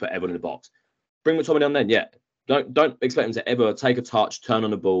just need to put everyone in the box. Bring McTominay on then, yeah. Don't expect him to ever take a touch, turn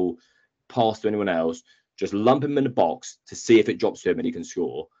on the ball, pass to anyone else. Just lump him in the box to see if it drops to him and he can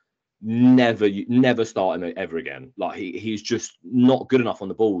score. Never start him ever again. Like he's just not good enough on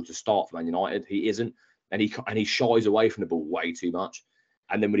the ball to start for Man United. He isn't, and he shies away from the ball way too much.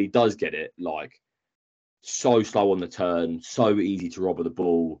 And then when he does get it, like so slow on the turn, so easy to rob of the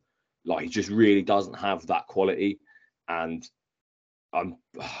ball. Like he just really doesn't have that quality. And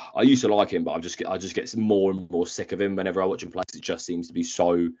I used to like him, but I just get more and more sick of him whenever I watch him play. It just seems to be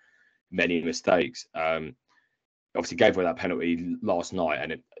so many mistakes. Obviously gave away that penalty last night,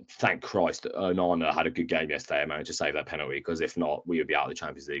 and thank Christ Onana had a good game yesterday and managed to save that penalty, because if not, we would be out of the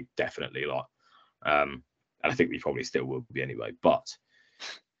Champions League definitely. And I think we probably still will be anyway. But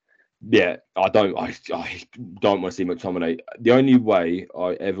yeah, I don't want to see McTominay. The only way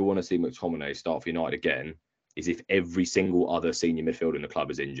I ever want to see McTominay start for United again is if every single other senior midfielder in the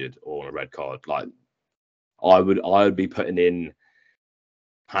club is injured or on a red card. Like I would be putting in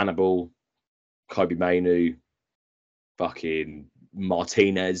Hannibal, Kobe Mainu, fucking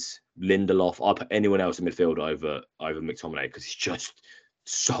Martinez, Lindelof. I put anyone else in midfield over McTominay, because he's just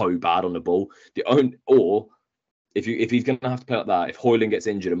so bad on the ball. Or if he's gonna have to play like that, if Haaland gets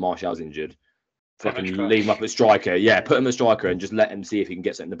injured and Martial's injured, fucking leave him up at striker. Yeah, put him at striker and just let him see if he can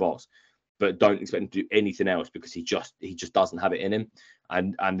get something in the box. But don't expect him to do anything else, because he just doesn't have it in him.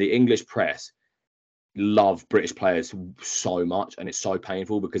 And the English press love British players so much, and it's so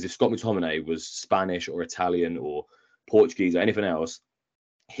painful, because if Scott McTominay was Spanish or Italian or Portuguese or anything else,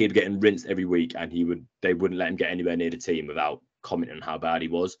 he'd be getting rinsed every week, and they wouldn't let him get anywhere near the team without commenting on how bad he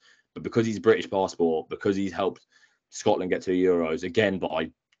was. But because he's British passport, because he's helped Scotland get to the Euros again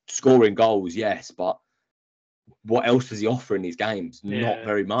by scoring goals, yes, but what else does he offer in these games? Yeah. Not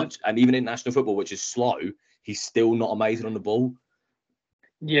very much. And even in national football, which is slow, he's still not amazing on the ball.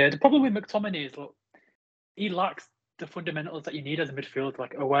 Yeah, the problem with McTominay is, look, he lacks the fundamentals that you need as a midfielder,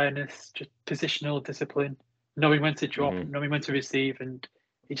 like awareness, just positional discipline, knowing when to drop, knowing when to receive, and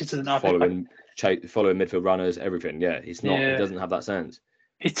he just doesn't have following midfield runners, everything. Yeah, he's not. Yeah. He doesn't have that sense.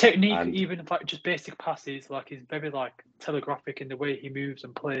 His technique, even like just basic passes, like he's very like telegraphic in the way he moves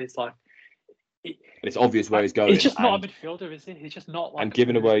and plays. Like it's obvious where he's going. He's just not a midfielder, is he? He's just not like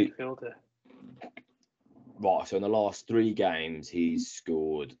giving away midfielder. Right. So in the last 3 games, he's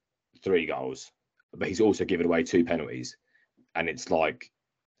scored 3 goals, but he's also given away 2 penalties, and it's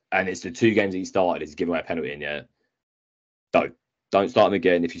the 2 games that he started, he's given away a penalty in. Yeah. Don't start him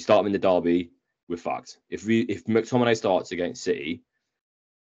again. If you start him in the derby, we're fucked. If McTominay starts against City,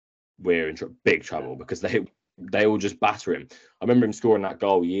 we're in big trouble, because they will just batter him. I remember him scoring that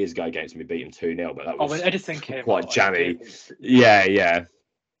goal years ago against me, beat him 2-0, but that was when Edison came quite jammy. Yeah.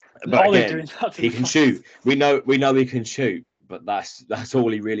 But again, he can shoot. We know he can shoot, but that's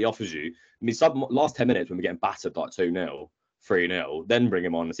all he really offers you. I mean, last 10 minutes when we're getting battered like 2-0, 3-0, then bring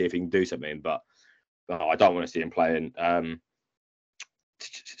him on and see if he can do something. But I don't want to see him playing.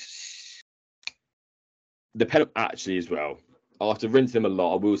 The penalty actually as well. After rinsing him a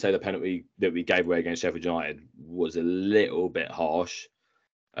lot, I will say the penalty that we gave away against Sheffield United was a little bit harsh.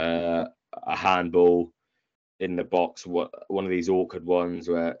 A handball in the box, one of these awkward ones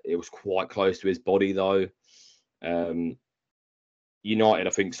where it was quite close to his body though. United, I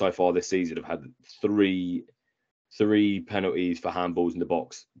think so far this season, have had three penalties for handballs in the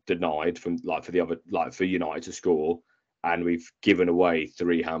box denied for United to score, and we've given away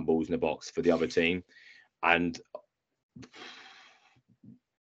 3 handballs in the box for the other team. And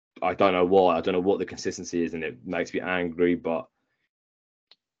I don't know why. I don't know what the consistency is, and it makes me angry. But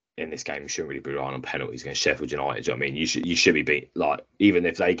in this game, you shouldn't really be relying on penalties against Sheffield United. Do you know what I mean? You should be beat. Like, even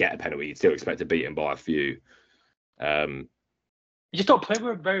if they get a penalty, you still expect to beat them by a few. You just don't play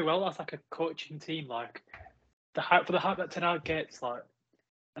very well as like a coaching team. Like the hype that Ten Hag gets. Like,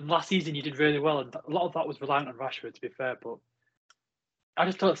 and last season you did really well, and a lot of that was reliant on Rashford, to be fair. But I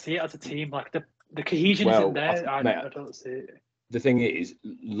just don't see it as a team. Like the cohesion isn't there. I don't see it. The thing is,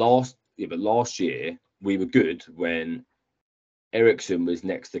 last year we were good when Eriksen was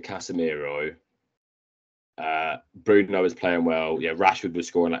next to Casemiro. Bruno was playing well. Yeah, Rashford was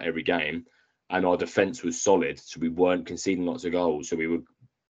scoring like every game, and our defense was solid, so we weren't conceding lots of goals. So we were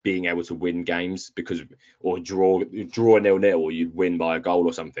being able to win games or draw 0-0, or you'd win by a goal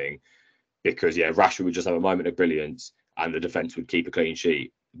or something. because Rashford would just have a moment of brilliance and the defence would keep a clean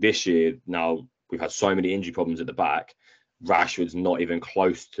sheet. This year, now we've had so many injury problems at the back. Rashford's not even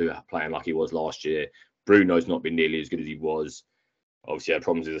close to playing like he was last year. Bruno's not been nearly as good as he was. Obviously, had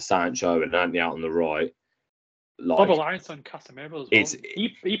problems with Sancho and Anthony out on the right. Bob reliance on Casemiro as well.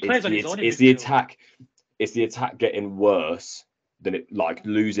 He plays on his own. It's the attack. It's the attack getting worse than it, like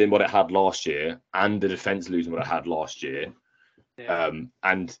losing what it had last year, and the defense losing what it had last year. Yeah.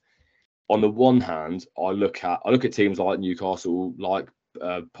 And on the one hand, I look at teams like Newcastle, like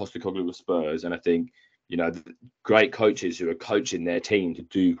Postecoglou with Spurs, and I think, you know, great coaches who are coaching their team to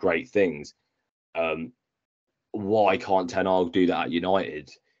do great things. Why can't Ten Hag do that at United?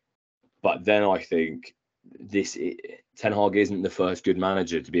 But then I think Ten Hag isn't the first good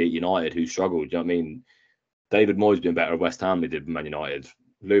manager to be at United who struggled. You know what I mean? David Moyes been better at West Ham than he did at Man United.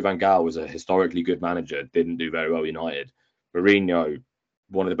 Louis van Gaal was a historically good manager, didn't do very well at United. Mourinho,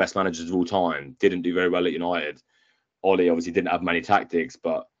 one of the best managers of all time, didn't do very well at United. Ollie obviously didn't have many tactics,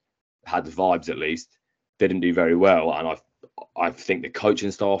 but had the vibes at least. Didn't do very well, and I think the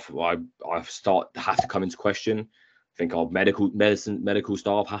coaching staff have to come into question. I think our medical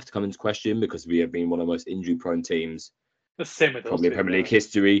staff have to come into question because we have been one of the most injury-prone teams. The same with probably Premier League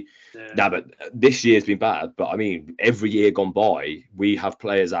history. Yeah. Nah, but this year's been bad. But I mean, every year gone by, we have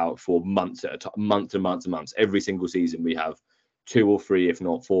players out for months at a time, months and months and months. Every single season, we have 2 or 3, if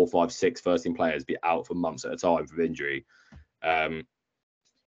not 4, 5, 6 first-team players be out for months at a time for injury.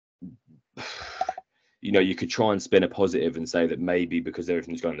 You know, you could try and spin a positive and say that maybe because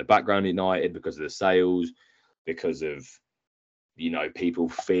everything's going in the background at United, because of the sales, because of, you know, people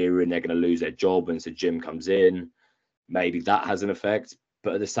fearing they're going to lose their job and so Jim comes in, maybe that has an effect.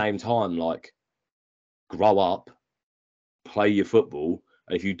 But at the same time, like, grow up, play your football,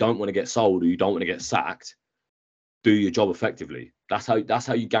 and if you don't want to get sold or you don't want to get sacked, do your job effectively. That's how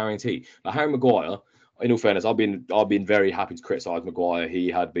you guarantee. Like Harry Maguire, in all fairness, I've been very happy to criticise Maguire. He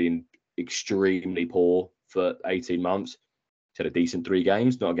had been extremely poor for 18 months. He's had a decent 3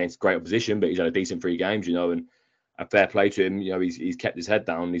 games, not against great opposition, but he's had a decent 3 games, you know, and a fair play to him. You know, he's kept his head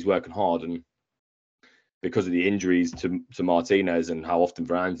down, he's working hard, and because of the injuries to Martinez and how often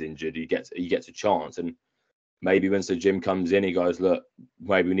Varane's injured, he gets a chance. And maybe when Sir Jim comes in, he goes, look,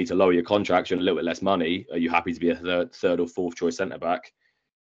 maybe we need to lower your contract, you're a little bit less money. Are you happy to be a third or fourth choice centre back?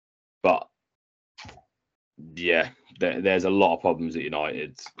 But yeah, there's a lot of problems at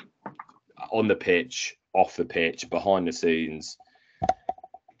United. On the pitch, off the pitch, behind the scenes.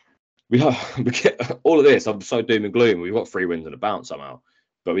 We get all of this. I'm so doom and gloom. We've got 3 wins and a bounce somehow,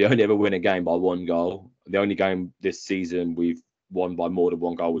 but we only ever win a game by 1 goal. The only game this season we've won by more than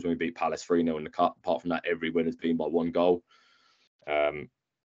 1 goal was when we beat Palace 3-0 in the cup. Apart from that, every win has been by 1 goal. Your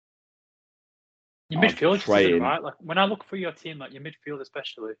midfield just isn't right. Like when I look for your team, like your midfield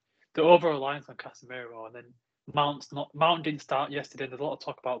especially, the over reliance on Casemiro, and then Mount didn't start yesterday. There's a lot of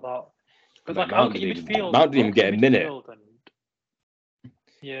talk about that. But like, I look at your midfield. Mount didn't even get a minute.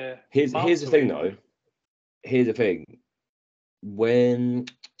 Yeah. Here's the thing, though. Here's the thing. When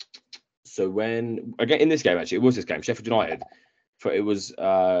again in this game, actually, it was this game, Sheffield United. It was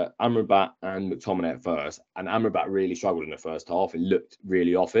Amrabat and McTominay at first, and Amrabat really struggled in the first half and looked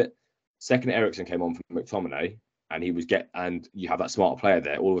really off it. Second, Eriksen came on from McTominay, and and you have that smart player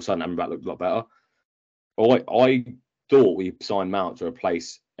there. All of a sudden, Amrabat looked a lot better. I thought we signed Mount to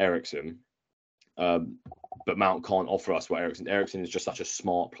replace Eriksen. But Mount can't offer us what Eriksen is just such a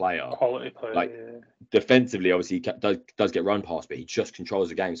smart player. Quality player. Like defensively, obviously he does get run past, but he just controls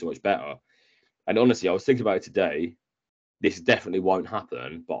the game so much better. And honestly, I was thinking about it today. This definitely won't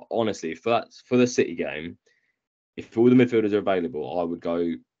happen. But honestly, for the City game, if all the midfielders are available, I would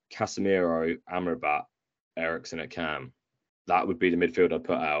go Casemiro, Amrabat, Eriksen at Cam. That would be the midfield I'd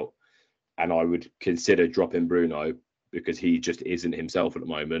put out. And I would consider dropping Bruno because he just isn't himself at the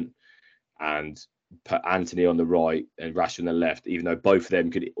moment. And put Anthony on the right and Rashford on the left, even though both of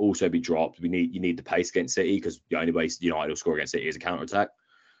them could also be dropped. You need the pace against City because the only way United will score against City is a counter-attack.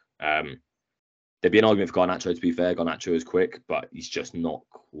 There'd be an argument for Garnacho, to be fair. Garnacho is quick, but he's just not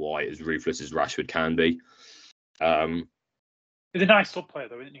quite as ruthless as Rashford can be. He's a nice sub-player,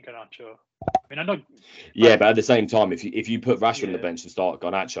 though, isn't he, Garnacho? I mean, I know... Yeah, but at the same time, if you put Rashford on the bench and start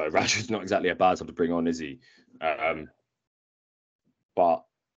Garnacho, Rashford's not exactly a bad type to bring on, is he? But...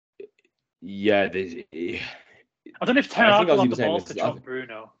 Yeah, I don't know if Ten Hag will have the balls to drop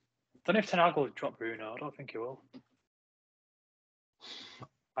Bruno. I don't know if Ten Hag will drop Bruno. I don't think he will.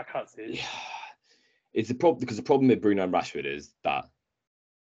 I can't see it. Yeah. It's the problem because the problem with Bruno and Rashford is that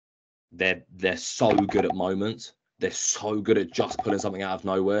they're so good at moments. They're so good at just pulling something out of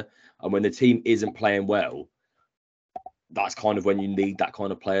nowhere. And when the team isn't playing well, that's kind of when you need that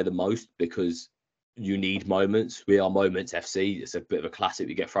kind of player the most, because you need moments. We are Moments FC. It's a bit of a classic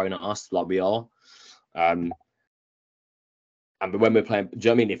we get thrown at us, like we are. And when we're playing, do you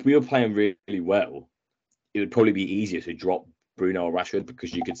know what I mean? If we were playing really well, it would probably be easier to drop Bruno or Rashford,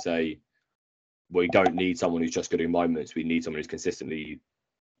 because you could say, we don't need someone who's just good in moments. We need someone who's consistently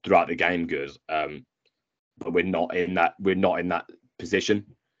throughout the game good. But we're not in that. We're not in that position.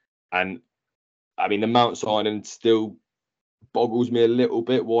 And I mean, the Mount signing still boggles me a little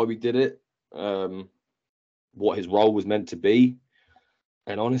bit why we did it. What his role was meant to be,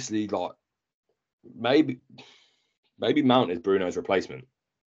 and honestly, like maybe Mount is Bruno's replacement.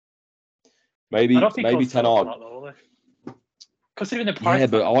 Maybe Ten Hag. Considering the price,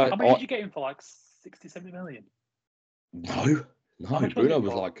 how much did you get him for? Like 60, 70 million? No. Bruno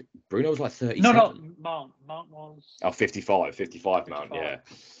was like 37. No, Mount was 55 Mount, yeah.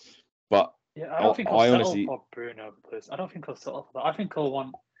 But yeah, I don't think I'll settle for Bruno, please. I don't think I'll settle for that. I think I'll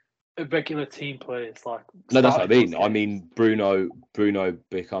want a regular team players like. No, that's what I mean. I mean, Bruno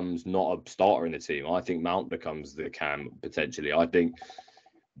becomes not a starter in the team. I think Mount becomes the cam potentially. I think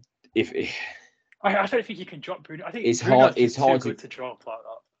I don't think you can drop Bruno. I think it's hard. It's hard to drop like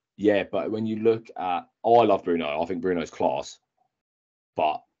that. Yeah, but when you look at, I love Bruno. I think Bruno's class,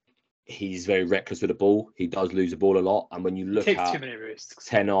 but he's very reckless with the ball. He does lose the ball a lot. And when you look at too many risks.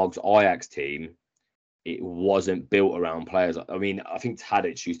 Ten Hag's Ajax team, it wasn't built around players. I mean, I think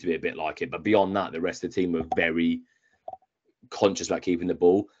Tadic used to be a bit like it, but beyond that, the rest of the team were very conscious about keeping the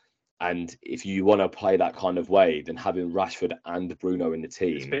ball. And if you want to play that kind of way, then having Rashford and Bruno in the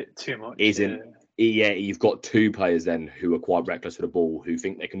team it's a bit too much. Yeah, you've got two players then who are quite reckless with the ball, who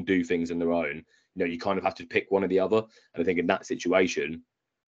think they can do things on their own. You know, you kind of have to pick one or the other. And I think in that situation,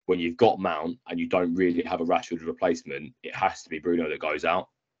 when you've got Mount and you don't really have a Rashford replacement, it has to be Bruno that goes out.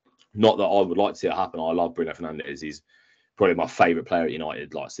 Not that I would like to see it happen. I love Bruno Fernandes. He's probably my favourite player at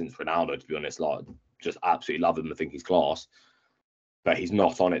United, like since Ronaldo, to be honest. Like, just absolutely love him. I think he's class. But he's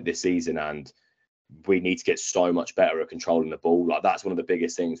not on it this season, and we need to get so much better at controlling the ball. Like, that's one of the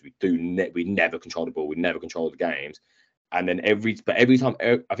biggest things we do. We never control the ball. We never control the games. And then every time,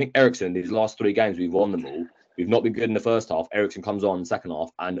 I think Eriksen, these last 3 games, we've won them all. We've not been good in the first half. Eriksen comes on in the second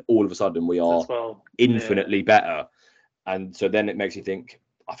half, and all of a sudden we are infinitely better. And so then it makes you think,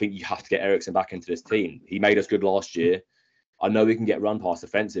 I think you have to get Eriksen back into this team. He made us good last year. I know we can get run past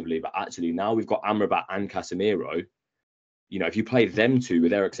offensively, but actually now we've got Amrabat and Casemiro. You know, if you play them two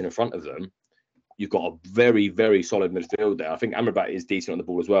with Eriksen in front of them, you've got a very, very solid midfield there. I think Amrabat is decent on the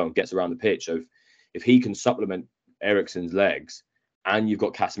ball as well and gets around the pitch. So if he can supplement Eriksen's legs, and you've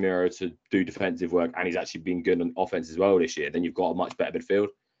got Casemiro to do defensive work, and he's actually been good on offense as well this year, then you've got a much better midfield.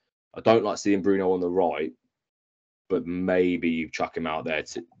 I don't like seeing Bruno on the right, but maybe you chuck him out there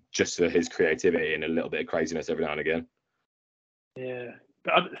just for his creativity and a little bit of craziness every now and again. Yeah,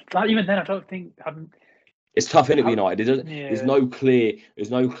 but even then, I don't think. It's tough, isn't it, with United? There's no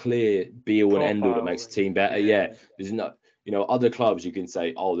clear be all and end all that makes a team better. Yeah, there's no, other clubs you can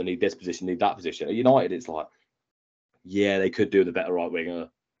say, oh, they need this position, need that position. At United, it's like, yeah, they could do with a better right winger.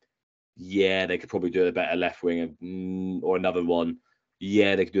 Yeah, they could probably do with a better left winger or another one.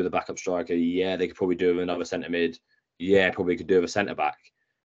 Yeah, they could do with a backup striker. Yeah, they could probably do with another centre mid. Yeah, probably could do with a centre back.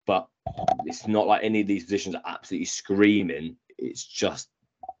 But it's not like any of these positions are absolutely screaming. It's just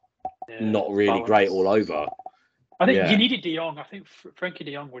not really balance. Great all over. I think you needed De Jong. I think Frankie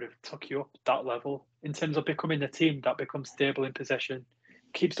De Jong would have took you up that level in terms of becoming the team that becomes stable in possession,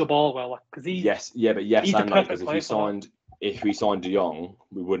 keeps the ball well. Because he's and no, because if we signed De Jong,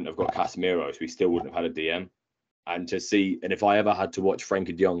 we wouldn't have got Casemiro, so we still wouldn't have had a DM. And if I ever had to watch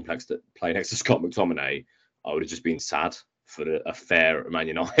Frankie De Jong play next to Scott McTominay, I would have just been sad for the affair at Man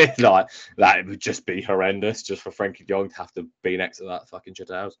United. Like, that would just be horrendous, just for Frankie De Jong to have to be next to that fucking shit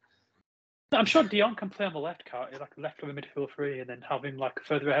house. I'm sure De Jong can play on the left, like left of a midfield 3, and then have him like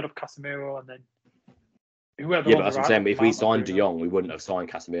further ahead of Casemiro, and then whoever. Yeah, but that's what I'm saying. But if we signed De Jong, we wouldn't have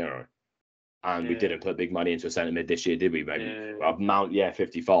signed Casemiro, and we didn't put big money into a centre mid this year, did we? Maybe Mount,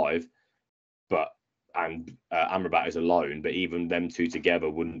 55, but Amrabat is alone. But even them two together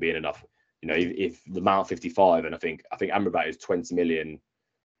wouldn't be enough. If the Mount 55, and I think Amrabat is 20 million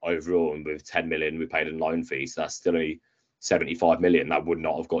overall, and with 10 million we paid in loan fees, so that's still only 75 million. That would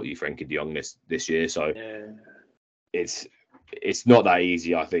not have got you Frankie De Jong this year. So it's not that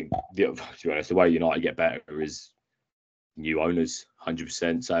easy. I think, to be honest, the way United get better is new owners,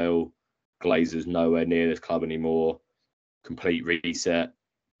 100% sale, Glazers nowhere near this club anymore, complete reset,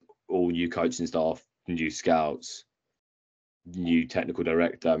 all new coaching staff, new scouts, new technical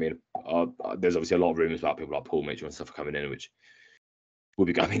director. I mean, there's obviously a lot of rumours about people like Paul Mitchell and stuff coming in, which will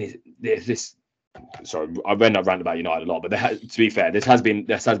be. I mean, this sorry, I went up rant about United a lot, but to be fair, this has been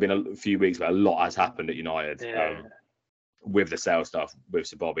a few weeks where a lot has happened at United. With the sale stuff, with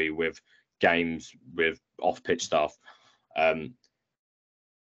Sir Bobby, with games, with off-pitch stuff.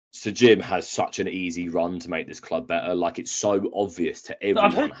 Sir Jim has such an easy run to make this club better. Like, it's so obvious to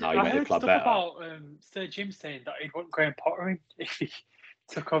everyone how he made the club better. About Sir Jim saying that he'd want Graham Potter in if he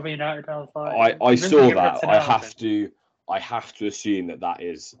took over United. I was like, I saw that. I have to assume that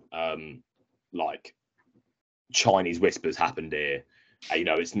is like Chinese whispers happened here.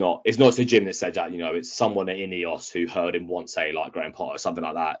 It's not Sir Jim that said that. It's someone at Ineos who heard him once say like Graham Potter or something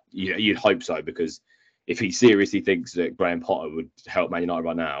like that. You'd hope so, because if he seriously thinks that Graham Potter would help Man United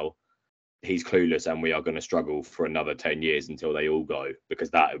right now, he's clueless, and we are going to struggle for another 10 years until they all go, because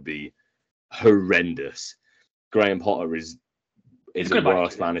that would be horrendous. Graham Potter is a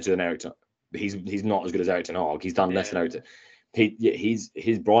worse manager than Eric. He's not as good as Eric Ten Hag. He's done less than Eric.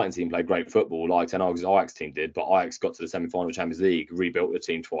 His Brighton team played great football, like Ten Hag's Ajax team did, but Ajax got to the semi-final of Champions League, rebuilt the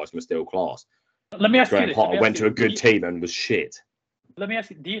team twice, and was still class. Let me ask Graham Potter went to a good team and was shit. Let me ask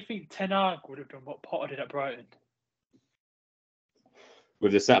you, do you think Ten Hag would have done what Potter did at Brighton?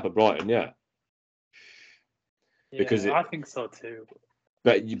 With the setup at Brighton, yeah. Because I think so too.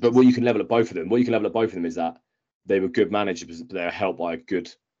 But what you can level at both of them, is that they were good managers, but they were helped by a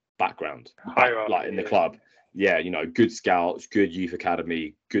good background, in the club. Yeah, good scouts, good youth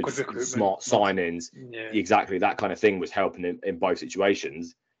academy, good smart signings. Yeah. Exactly, that kind of thing was helping them in both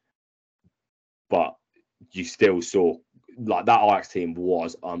situations. But you still saw, like, that Ajax team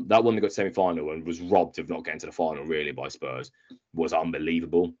was that one that got semi-final and was robbed of not getting to the final really by Spurs was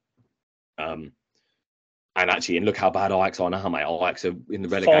unbelievable. And actually, look how bad Ajax are now, mate. Ajax are in the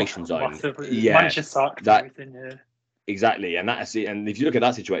relegation zone. Manchester everything, yeah. Exactly, and that's it. And if you look at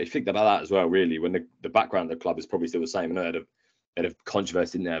that situation, think about that as well. Really, when the background of the club is probably still the same. I know they had a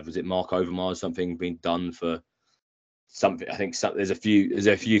controversy in there. Was it Mark Overmars? Something being done for something? I think there's a few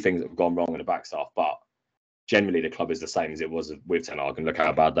things that have gone wrong in the back staff, but generally the club is the same as it was with Ten Hag. And look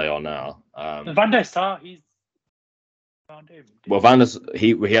how bad they are now. Van der Sar, he's found him. Well, Van der Sar, he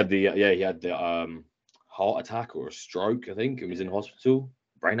had the heart attack or a stroke. I think he was in hospital.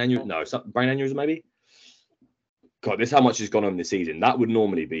 Brain aneurysm maybe. God, this is how much has gone on this season. That would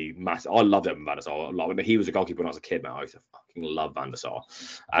normally be massive. I loved Van der Sar. He was a goalkeeper when I was a kid, man. I used to fucking love Van der Sar.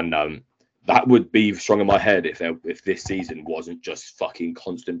 And that would be strong in my head if this season wasn't just fucking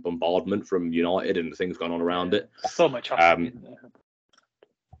constant bombardment from United and the things going on around it. So much happening there.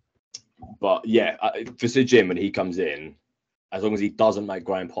 But yeah, for Sir Jim, when he comes in, as long as he doesn't make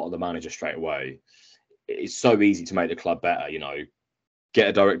Graham Potter the manager straight away, it's so easy to make the club better. Get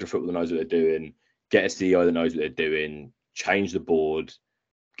a director of football that knows what they're doing. Get a CEO that knows what they're doing, change the board,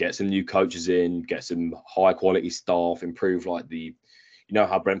 get some new coaches in, get some high quality staff, improve how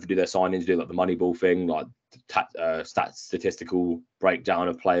Brentford do their signings, do like the Moneyball thing, like statistical breakdown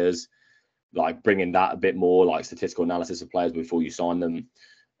of players, like bringing that a bit more, like statistical analysis of players before you sign them,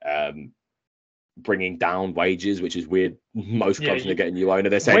 bringing down wages, which is weird. Most clubs, when they get a new owner,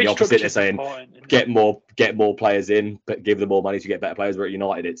 they're saying the opposite. They're saying get more players in, but give them more money to get better players. Where at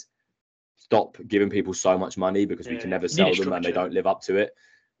United, it's stop giving people so much money because we can never sell them and they don't live up to it.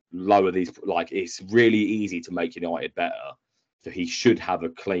 Lower these, it's really easy to make United better. So he should have a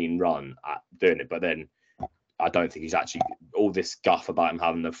clean run at doing it. But then I don't think he's actually, all this guff about him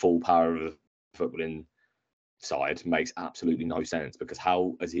having the full power of a footballing side makes absolutely no sense, because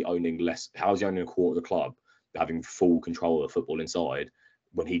how is he owning a quarter of the club, having full control of the football inside,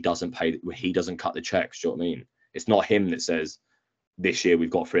 when he doesn't cut the checks? Do you know what I mean? It's not him that says, this year we've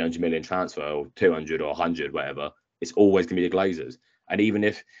got 300 million transfer or 200 or 100, whatever. It's always going to be the Glazers. And even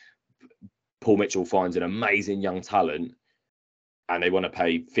if Paul Mitchell finds an amazing young talent and they want to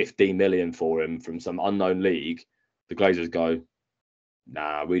pay 15 million for him from some unknown league, the Glazers go,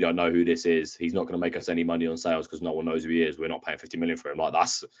 nah, we don't know who this is. He's not going to make us any money on sales because no one knows who he is. We're not paying 50 million for him. Like,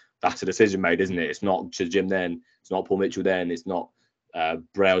 that's a decision made, isn't it? It's not Sir Jim then. It's not Paul Mitchell then. It's not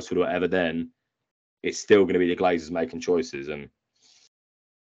Brailsford or whatever then. It's still going to be the Glazers making choices. And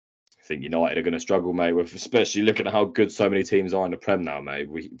I think United are going to struggle, mate, with, especially looking at how good so many teams are in the Prem now, mate.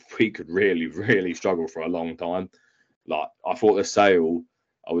 We could really, really struggle for a long time. Like, I thought the sale,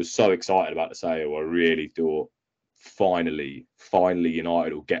 I was so excited about the sale. I really thought finally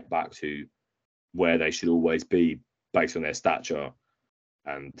United will get back to where they should always be based on their stature.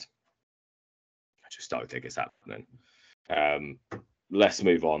 And I just don't think it's happening. Let's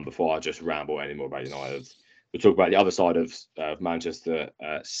move on before I just ramble anymore about United. We'll talk about the other side of Manchester.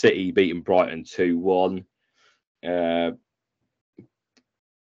 City beating Brighton 2-1.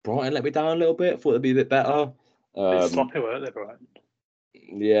 Brighton let me down a little bit. Thought they'd be a bit better. Sloppy, weren't they, Brighton?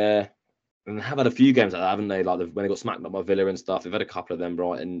 Yeah. And they have had a few games like that, haven't they? Like when they got smacked up by Villa and stuff. They've had a couple of them,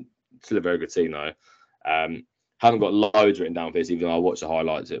 Brighton. Still a very good team, though. Haven't got loads written down for this, even though I watch the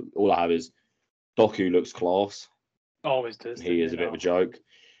highlights. All I have is Doku looks class. Always does. He is a bit of a joke.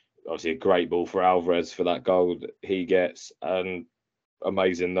 Obviously, a great ball for Alvarez for that goal that he gets. And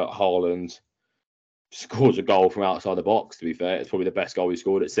amazing that Haaland scores a goal from outside the box, to be fair. It's probably the best goal he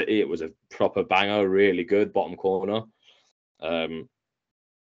scored at City. It was a proper banger, really good, bottom corner. And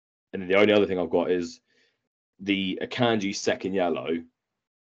the only other thing I've got is the Akanji second yellow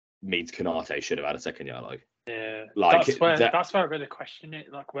means Konate should have had a second yellow. Yeah, like that's where I really question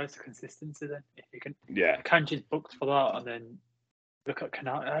it. Like, where's the consistency then? If you can, Akanji's booked for that, and then look at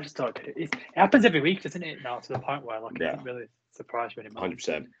Konate. I just don't get it. It happens every week, doesn't it? Now to the point where it doesn't really surprise you anymore.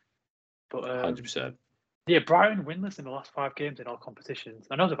 100%. But 100%. Yeah, Brighton winless in the last 5 games in all competitions.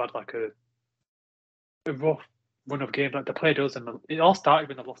 I know they've had like a rough run of games. Like they played us, and it all started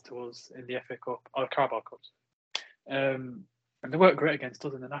when they lost to us in the FA Cup or Carabao Cups. And they weren't great against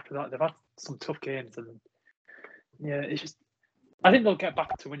us, and then after that they've had some tough games. And yeah, it's just I think they'll get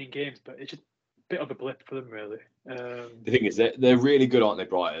back to winning games, but it's just a bit of a blip for them, really. The thing is, they're really good, aren't they,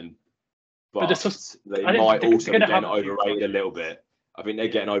 Brighton? But they might also be getting overrated a little bit. I think they're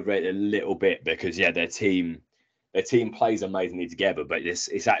getting overrated a little bit because their team plays amazingly together, but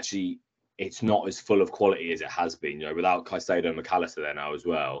it's not as full of quality as it has been. Without Caicedo and McAllister there now as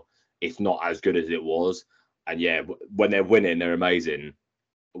well, it's not as good as it was. And when they're winning, they're amazing.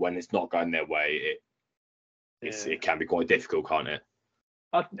 When it's not going their way, it can be quite difficult, can't it?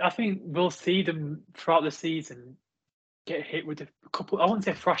 I think we'll see them throughout the season get hit with a couple. I wouldn't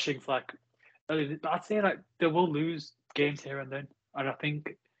say thrashings but I'd say like they will lose games here and then. And I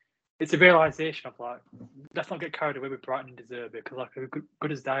think it's a realisation of like, let's not get carried away with Brighton and deserve it, because like as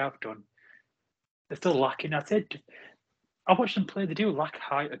good as they have done, they're still lacking. I said I watched them play. They do lack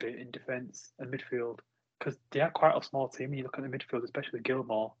height a bit in defence and midfield because they are quite a small team. You look at the midfield, especially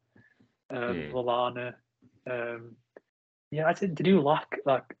Gilmore, Lallana. I think they do lack,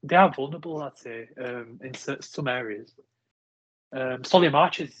 like they are vulnerable. I'd say in some areas. Solly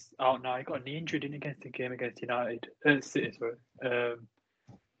March is out now. He got a knee injury against the game against United, City. Sorry.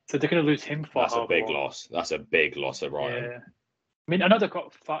 So they're going to lose him for. That's a big loss. That's a big loss at Brighton. Yeah. I mean, I know they've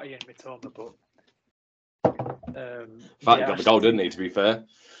got Fatty and Mitoma, but Fatty got the goal, didn't he? To be fair,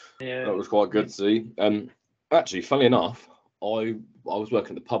 that was quite good to see. Actually, funny enough, I was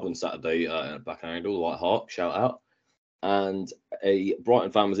working at the pub on Saturday back in Arundel, White Hart, shout out, and a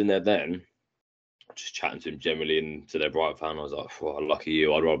Brighton fan was in there then. Just chatting to him generally and to their Brighton fan. I was like, lucky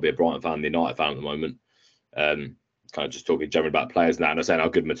you. I'd rather be a Brighton fan than a United fan at the moment. Kind of just talking generally about players now, and I was saying how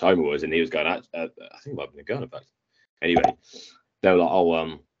good Mitoma was, and he was going I think he might have been a girl, in fact. Anyway, they were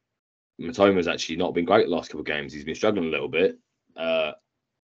like, Mitoma's actually not been great the last couple of games. He's been struggling a little bit.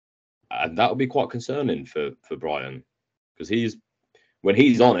 And that would be quite concerning for Brighton, because when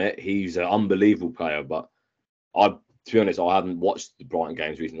he's on it, he's an unbelievable player. But to be honest, I haven't watched the Brighton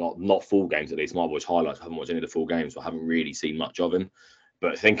games recently, not full games at least. I might watch highlights. I haven't watched any of the full games, so I haven't really seen much of him.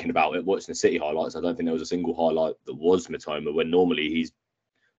 But thinking about it, watching the City highlights, I don't think there was a single highlight that was Mitoma, when normally he's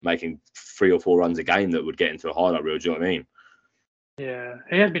making 3 or 4 runs a game that would get into a highlight reel. Do you know what I mean? Yeah,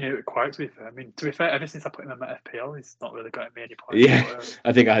 he has been a bit quiet, to be fair. I mean, to be fair, ever since I put him in my FPL, he's not really gotten me any points. Yeah, but,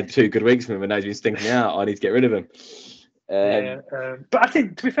 I think I had 2 good weeks from him, and now he's been stinking me out. I need to get rid of him. But I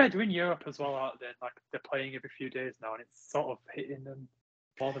think, to be fair, they're in Europe as well out there. Like, they're playing every few days now, and it's sort of hitting them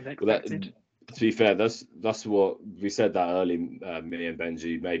more than they expected. To be fair, that's what we said that early. Me and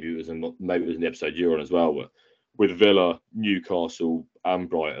Benji, maybe it was in the episode you're on as well. But with Villa, Newcastle, and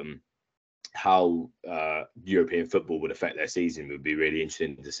Brighton, how European football would affect their season would be really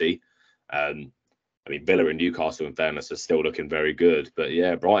interesting to see. I mean, Villa and Newcastle, in fairness, are still looking very good. But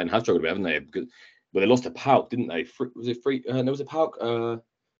yeah, Brighton have struggled a bit, haven't they? Well, they lost to PAOK, didn't they? Was it free? There was a PAOK,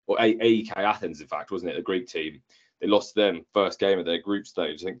 or AEK Athens, in fact, wasn't it? The Greek team. They lost to them first game of their group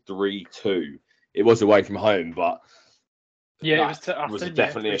stage, I think 3-2. It was away from home, but yeah, it was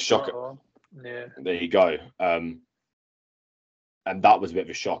definitely a shocker. Yeah. There you go. And that was a bit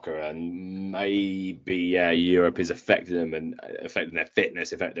of a shocker. And maybe Europe is affecting them and affecting their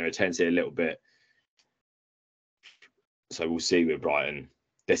fitness, affecting their intensity a little bit. So we'll see with Brighton.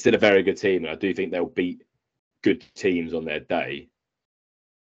 They're still a very good team, and I do think they'll beat good teams on their day.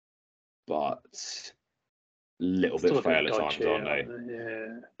 But a little bit frail at times, aren't they?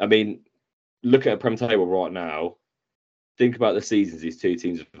 Yeah. I mean, look at a Prem table right now. Think about the seasons these 2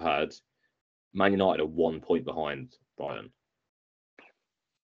 teams have had. Man United are 1 point behind Brighton.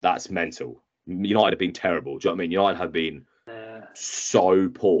 That's mental. United have been terrible. Do you know what I mean? United have been so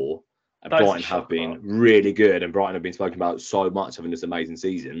poor. And Brighton have been really good, and Brighton have been spoken about so much having this amazing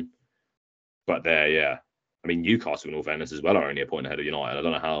season. But yeah. I mean, Newcastle, in all fairness, as well, are only a point ahead of United. I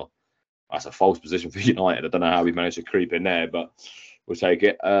don't know how. That's a false position for United. I don't know how we've managed to creep in there, but we'll take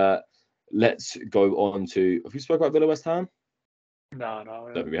it. Let's go on to. Have we spoke about Villa West Ham? No.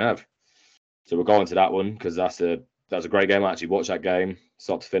 Don't think we have. So we'll go on to that one because that was a great game. I actually watched that game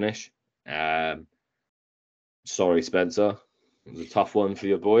start to finish. Sorry, Spencer. It was a tough one for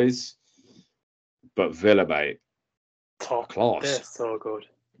your boys. But Villa, mate, Top class. They're so good.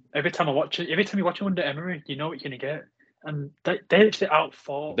 Every time you watch it under Emery, you know what you're gonna get, and they literally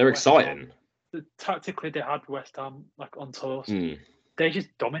outfought. They're West Ham. exciting. Tactically, they had West Ham like on toast. They just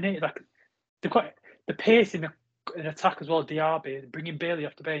dominated. Like they've got the pace in attack as well. Diaby bringing Bailey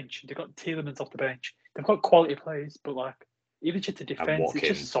off the bench. They've got Tielemans off the bench. They've got quality players, but like even just the defense, it's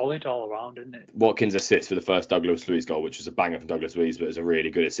just solid all around, isn't it? Watkins assist for the first Douglas Luiz goal, which was a banger from Douglas Luiz, but it was a really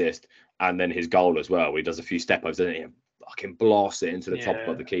good assist. And then his goal as well, where he does a few step overs, doesn't he? Fucking blast it into the top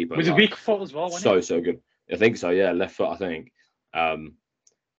of the keeper. Was a weak foot as well, wasn't it? So good. I think so, yeah. Left foot, I think.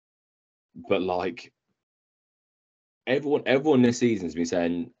 But like everyone this season has been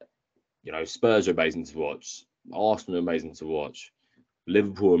saying, you know, Spurs are amazing to watch, Arsenal are amazing to watch,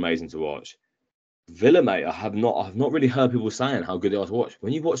 Liverpool are amazing to watch. Villa, mate, I have not really heard people saying how good they are to watch.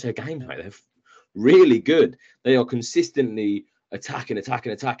 When you watch their games, mate, they're really good. They are consistently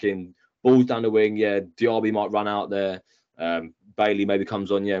attacking. Balls down the wing, yeah. Diaby might run out there. Bailey maybe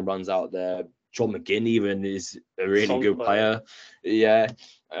comes on, and runs out there. John McGinn even is a really good player. Yeah.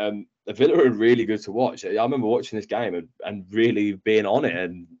 Villa are really good to watch. I remember watching this game and really being on it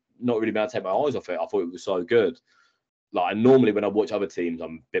and not really being able to take my eyes off it. I thought it was so good. Like normally when I watch other teams,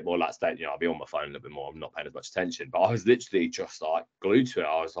 I'm a bit more like state. I'll be on my phone a little bit more. I'm not paying as much attention. But I was literally just like glued to it.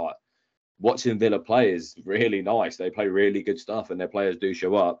 I was like, watching Villa play is really nice. They play really good stuff, and their players do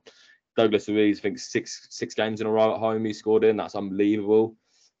show up. Douglas Luiz, I think six games in a row at home he scored in. That's unbelievable.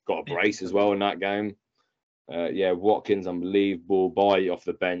 Got a brace as well in that game. Watkins, unbelievable. Bailly off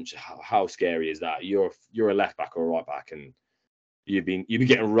the bench. How scary is that? You're a left back or a right back, and you've been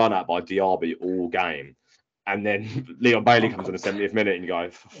getting run at by Diaby all game. And then Leon Bailey comes on the 70th minute and you go,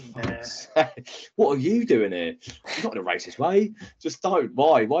 what are you doing here? You're not in a racist way. Just don't.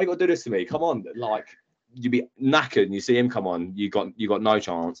 Why? Why you got to do this to me? Come on. Like, you'd be knackered and you see him come on. You got no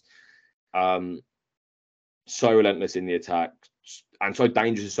chance. So relentless in the attack and so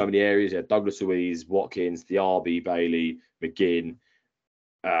dangerous in so many areas. Yeah, Douglas Luiz, Watkins, Diaby, Bailey, McGinn,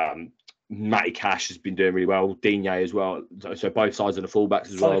 Matty Cash has been doing really well. Digne as well. So both sides of the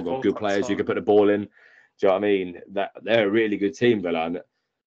fullbacks as well. Got good players who can put the ball in. Do you know what I mean? That they're a really good team, Villa, and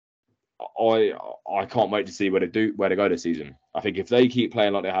I can't wait to see where they go this season. I think if they keep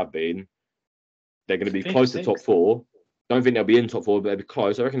playing like they have been, they're going to be close to top four. Don't think they'll be in top four, but they'll be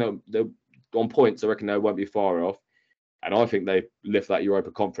close. I reckon they'll on points. I reckon they won't be far off, and I think they lift that Europa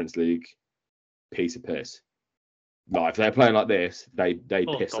Conference League piece of piss. Like if they're playing like this, they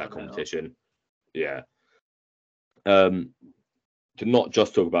piss that competition. Yeah. To not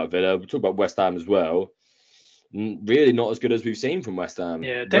just talk about Villa, we'll talk about West Ham as well. Really not as good as we've seen from West Ham.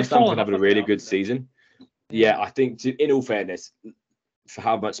 Yeah, West Ham can have a really good season. Yeah, I think in all fairness, for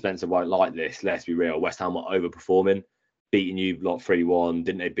how much Spencer won't like this, let's be real, West Ham were overperforming, beating you lot 3-1.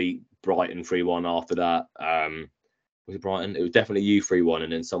 Didn't they beat Brighton 3-1 after that? Was it Brighton? It was definitely you 3-1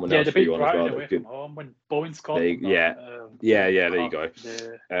 and then someone else 3-1 as well. Yeah, they beat Brighton away from home when Bowen scored. Yeah, there you go.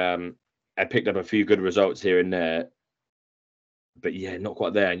 Yeah. I picked up a few good results here and there, but yeah, not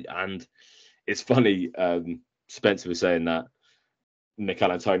quite there. And it's funny, Spencer was saying that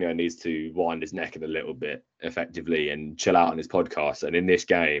Mikel Antonio needs to wind his neck in a little bit effectively and chill out on his podcast. And in this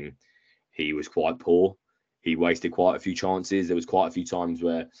game, he was quite poor. He wasted quite a few chances. There was quite a few times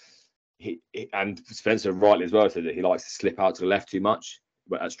where and Spencer rightly as well said that he likes to slip out to the left too much.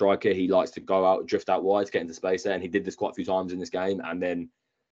 But at striker, he likes to go out, drift out wide to get into space there. And he did this quite a few times in this game and then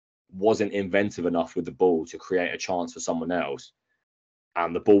wasn't inventive enough with the ball to create a chance for someone else.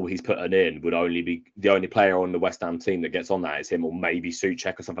 And the ball he's putting in would only be the only player on the West Ham team that gets on that is him, or maybe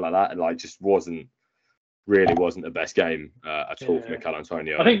Souček or something like that. And like, just wasn't the best game at all for Mikel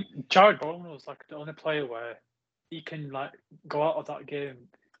Antonio. I think Jared Bowen was like the only player where he can like go out of that game,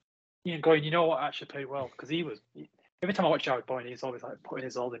 going, you know what, I actually played well, because he was. Every time I watch Jared Bowen, he's always like putting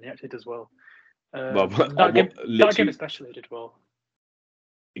his all in. He actually does well. That game especially he did well.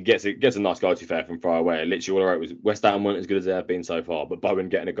 It gets a nice goal, to be fair, from far away. Literally, all I wrote was West Ham weren't as good as they have been so far, but Bowen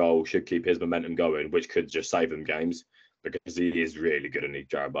getting a goal should keep his momentum going, which could just save them games because he is really good in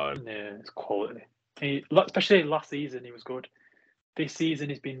Jared Bowen. Yeah, it's quality. Especially last season, he was good. This season,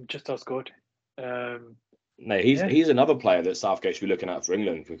 he's been just as good. He's another player that Southgate should be looking at for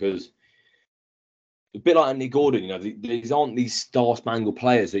England because a bit like Anthony Gordon, these aren't these star-spangled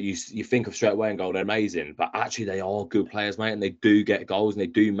players that you think of straight away and go, they're amazing. But actually, they are good players, mate, and they do get goals and they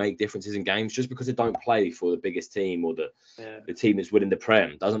do make differences in games. Just because they don't play for the biggest team or the team that's winning the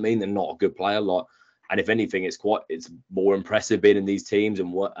Prem doesn't mean they're not a good player. And if anything, it's more impressive being in these teams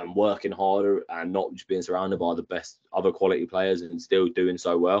and working harder and not just being surrounded by the best other quality players and still doing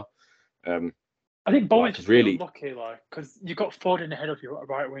so well. I think Bowen's just really lucky, because you got Foden ahead of you at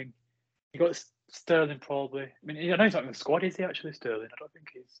right wing. You got Sterling probably. I mean, I know he's not in the squad, is he actually, Sterling? I don't think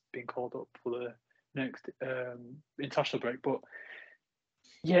he's been called up for the next international break. But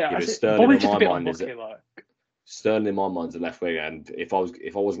but Sterling in my mind is Sterling in my mind's a left wing, and if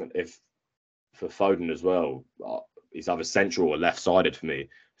for Foden as well, he's either central or left sided for me.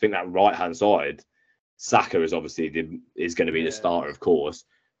 I think that right hand side, Saka is obviously is going to be the starter, of course,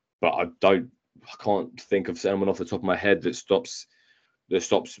 but I can't think of someone off the top of my head that stops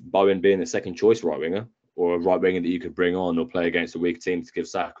Bowen being the second choice right winger, or a right winger that you could bring on or play against a weak team to give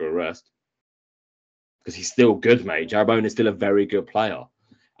Saka a rest. Because he's still good, mate. Jarrod Bowen is still a very good player.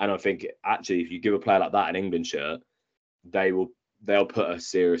 And I think actually if you give a player like that an England shirt, they'll put a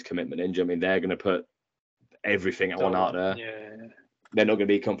serious commitment in. I mean, they're going to put everything on out there. Yeah. They're not going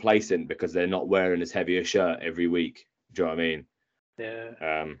to be complacent because they're not wearing as heavy a shirt every week. Do you know what I mean?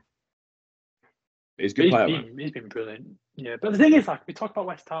 Yeah. He's a good player, man. He's been brilliant. Yeah, but the thing is, we talk about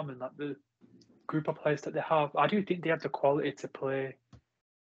West Ham and the group of players that they have. I do think they have the quality to play.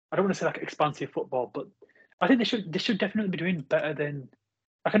 I don't want to say expansive football, but I think they should definitely be doing better than.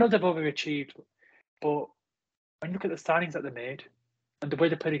 I know they've overachieved, but when you look at the signings that they made and the way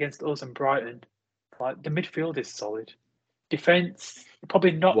they played against us and Brighton, the midfield is solid. Defense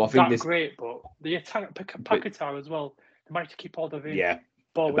probably not great, but the attack Paquetá as well. They managed to keep all of it. Yeah.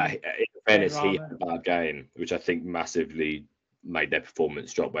 But in fairness, he had a bad game, which I think massively made their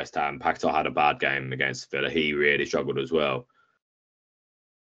performance drop. West Ham. Paquetá had a bad game against Villa. He really struggled as well.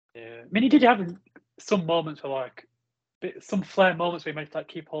 Yeah, I mean, he did have some moments where some flair moments where he managed to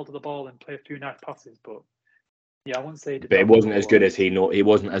keep hold of the ball and play a few nice passes, but I wouldn't say. But it wasn't as good as he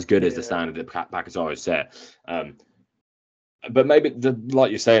wasn't as good as the standard that Paquetá has set. But maybe,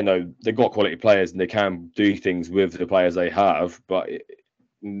 like you're saying though, they've got quality players and they can do things with the players they have, but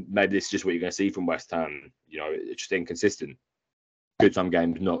maybe this is just what you're going to see from West Ham. It's just inconsistent. Good some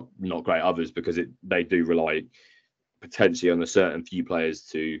games, not great others, because they do rely potentially on a certain few players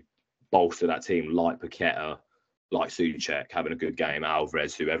to bolster that team, like Paquetá, like Souček having a good game,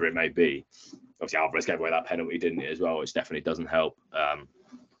 Alvarez, whoever it may be. Obviously, Alvarez gave away that penalty, didn't he, as well, which definitely doesn't help.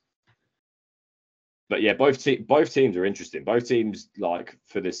 But yeah, both teams are interesting. Both teams,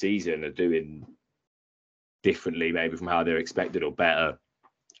 for the season, are doing differently, maybe from how they're expected, or better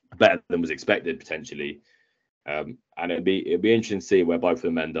than was expected potentially. And it'd be interesting to see where both of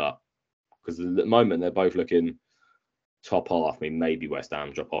them end up, because at the moment they're both looking top half. I mean, maybe West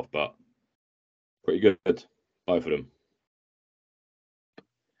Ham drop off, but pretty good, both of them.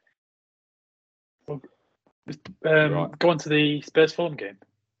 Go on to the Spurs Fulham game.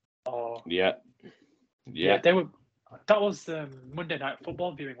 Yeah, they were. That was Monday night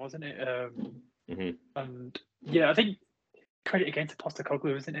football viewing, wasn't it? And I think credit again to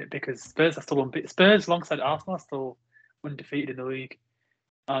Postecoglou, isn't it? Because Spurs are still unbeaten. Spurs, alongside Arsenal, are still undefeated in the league.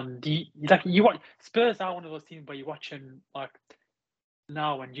 And you watch Spurs are one of those teams where you watch them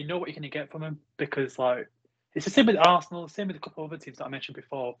now, and you know what you're going to get from them, because it's the same with Arsenal, the same with a couple of other teams that I mentioned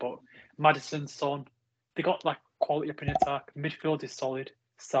before. But Maddison, Son, they got quality up in attack. Midfield is solid.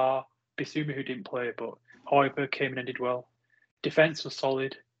 Sarr, Bissouma, who didn't play, but however came in and did well. Defense was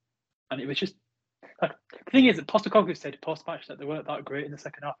solid, and it was just. The thing is that Postecoglou said post-match that they weren't that great in the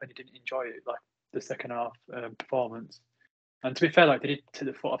second half and he didn't enjoy it, the second half performance. And to be fair, they did take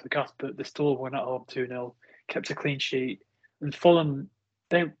the foot off the gas, but they still won at home 2-0, kept a clean sheet. And Fulham,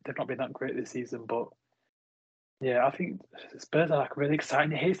 they've not been that great this season, but I think Spurs are really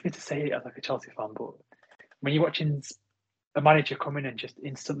exciting. It hates me to say it as a Chelsea fan, but when you're watching a manager come in and just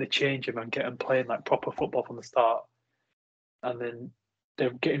instantly change them and get them playing proper football from the start, and then they're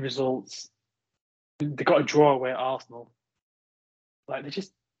getting results. They got a draw away at Arsenal. They're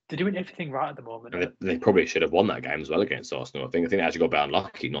doing everything right at the moment. And they probably should have won that game as well against Arsenal. I think they actually got a bit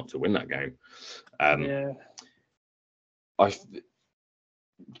unlucky not to win that game.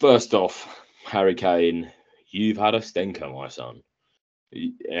 First off, Harry Kane, you've had a stinker, my son.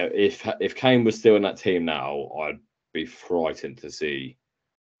 If Kane was still in that team now, I'd be frightened to see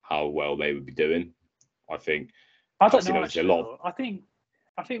how well they would be doing. I think. I don't know. Actually, I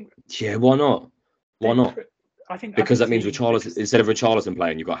think. Yeah, why not? Why not? I think because that means instead of Richarlison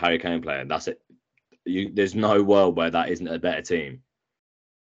playing, you've got Harry Kane playing. That's it. There's no world where that isn't a better team.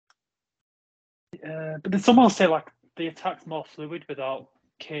 but then someone will say like the attack's more fluid without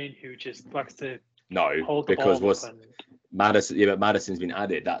Kane, who just likes to hold the because ball up and Madison? Yeah, but Madison's been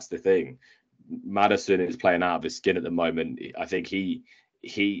added. That's the thing. Madison is playing out of his skin at the moment. I think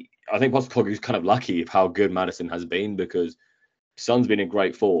I think Postecoglou's kind of lucky of how good Madison has been, because Son's been in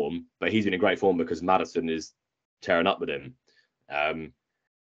great form, but he's been in great form because Madison is tearing up with him.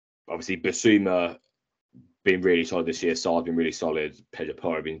 Obviously, Basuma been really solid this year. Sar's been really solid. Pedro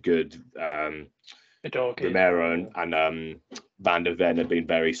Porro been good. Romero and Van der Ven have been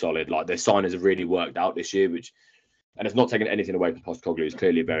very solid. Like, their signings have really worked out this year, and it's not taking anything away from Postecoglou. He's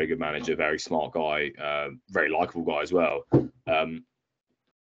clearly a very good manager, very smart guy, very likable guy as well.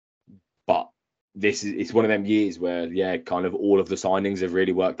 But it's one of them years where, kind of all of the signings have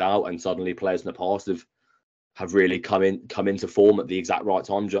really worked out, and suddenly players in the past have really come into form at the exact right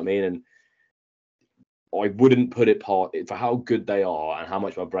time. Do you know what I mean? And I wouldn't put it for how good they are and how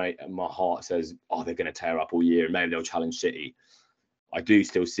much my brain and my heart says, oh, they're going to tear up all year and maybe they'll challenge City. I do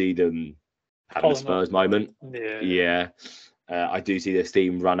still see them having a Spurs moment. Yeah. I do see their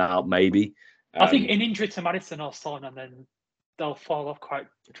steam run out, maybe. I think an injury to Madison or Son, and then they'll fall off quite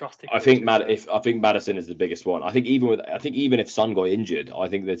drastically. I think Madison is the biggest one. I think even if Son got injured, I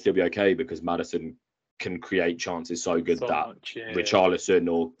think they'd still be okay, because Madison can create chances so good Richarlison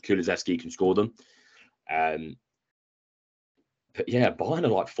or Kulusevski can score them. But yeah, Bayern are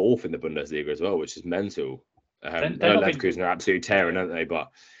like fourth in the Bundesliga as well, which is mental. Leverkusen are absolutely tearing, aren't they? But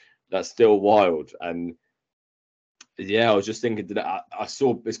that's still wild. And yeah, I was just thinking that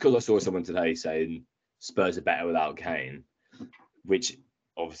it's because I saw someone today saying Spurs are better without Kane, which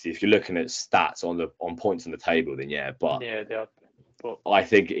obviously, if you're looking at stats on points on the table, then yeah. But yeah, they are. But I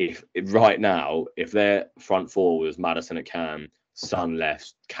think if right now, if their front four was Madison at cam, Son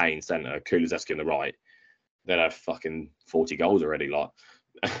left, Kane centre, Kulusevski on the right, they'd have fucking 40 goals already. Like,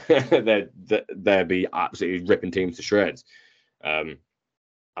 they'd be absolutely ripping teams to shreds. And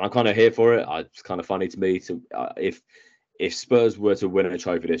I'm kind of here for it. It's kind of funny to me if Spurs were to win a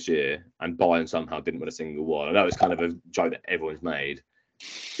trophy this year and Bayern somehow didn't win a single one. I know it's kind of a joke that everyone's made.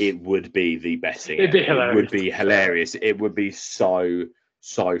 It would be the best thing. It'd be hilarious. It would be hilarious. It would be so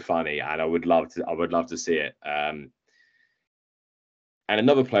funny, and I would love to see it. And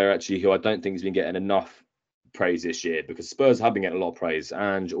another player actually who I don't think has been getting enough praise this year, because Spurs have been getting a lot of praise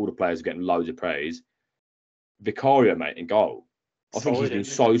and all the players are getting loads of praise. Vicario, mate, in goal. I think he's been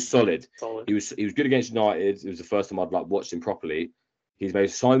so solid. He was good against United. It was the first time I'd watched him properly. He's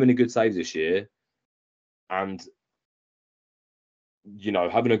made so many good saves this year, and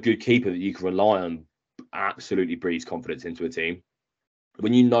having a good keeper that you can rely on absolutely breeds confidence into a team.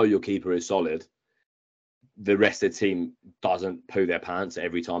 When you know your keeper is solid, the rest of the team doesn't poo their pants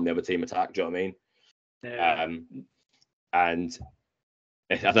every time the other team attack. Do you know what I mean? Yeah. And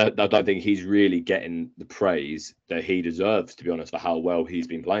I don't think he's really getting the praise that he deserves, to be honest, for how well he's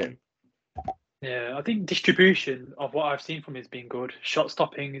been playing. Yeah, I think distribution of what I've seen from him has been good. Shot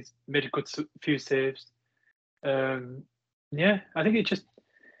stopping, he's made a good few saves. Yeah, I think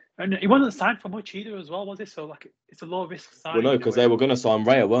and he wasn't signed for much either as well, was he? So it's a low risk sign. Well, no, because they were going to sign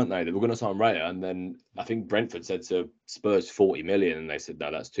Raya, weren't they? They were going to sign Raya, and then I think Brentford said to Spurs 40 million, and they said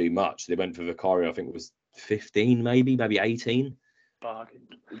no, that's too much. They went for Vicario, I think it was 15, maybe 18. Bargain.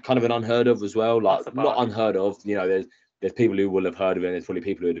 Kind of an unheard of as well, not unheard of. There's people who will have heard of it. There's probably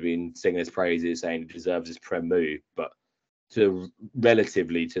people who have been singing his praises, saying he deserves his Prem move, but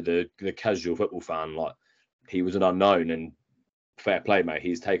relatively to the casual football fan, he was an unknown, and fair play, mate.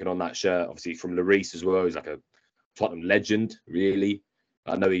 He's taken on that shirt, obviously, from Lloris as well. He's like a Tottenham legend, really.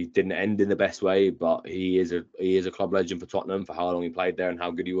 I know he didn't end in the best way, but he is a club legend for Tottenham for how long he played there and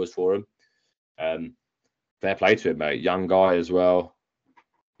how good he was for him. Fair play to him, mate. Young guy as well.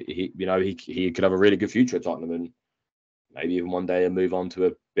 He could have a really good future at Tottenham, and maybe even one day he'll move on to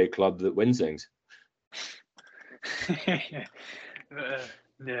a big club that wins things.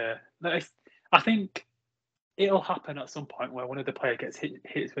 Yeah. I think it'll happen at some point where one of the players gets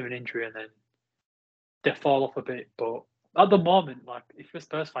hit with an injury and then they fall off a bit. But at the moment, if you're a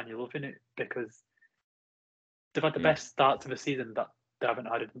Spurs fan, you're loving it because they've had the best start to the season that they haven't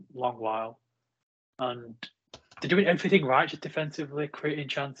had in a long while. And they're doing everything right, just defensively, creating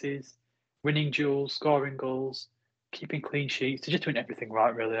chances, winning duels, scoring goals, keeping clean sheets. They're just doing everything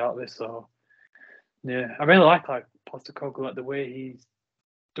right, really, out there. So, yeah, I really like Postecoglou, the way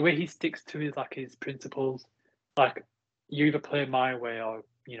he sticks to his principles. You either play my way or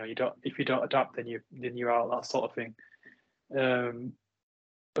you don't. If you don't adapt, then you're out, that sort of thing.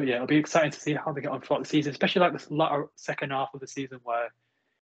 But yeah, it'll be exciting to see how they get on throughout the season, especially this latter second half of the season where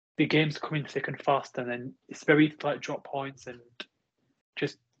the games come in thick and fast, and then it's very drop points and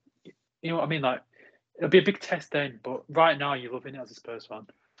just what I mean. It'll be a big test then, but right now you're loving it as a Spurs fan.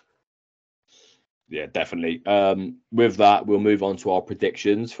 Yeah, definitely. With that, we'll move on to our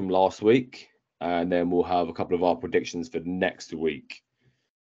predictions from last week, and then we'll have a couple of our predictions for next week.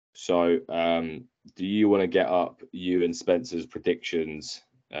 So, do you want to get up you and Spencer's predictions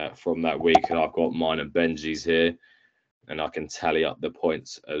from that week? And I've got mine and Benji's here, and I can tally up the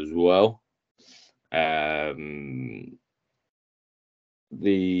points as well.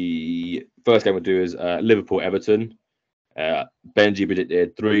 The first game we'll do is Liverpool-Everton. Benji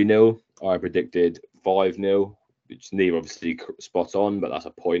predicted 3-0. I predicted 5-0, which neither obviously spot on, but that's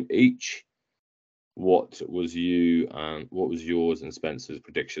a point each. What was yours and Spencer's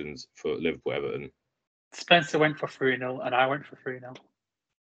predictions for Liverpool-Everton? Spencer went for 3-0 and I went for 3-0.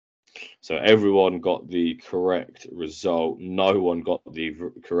 So everyone got the correct result. No one got the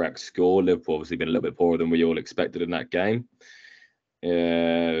correct score. Liverpool obviously been a little bit poorer than we all expected in that game.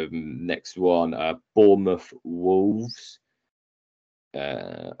 Next one, Bournemouth-Wolves.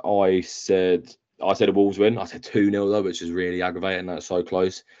 I said the Wolves win. I said 2-0 though, which is really aggravating. That's so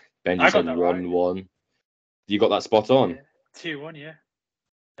close. Benji said 1-1. Right. You got that spot on. Yeah, 2-1. Yeah.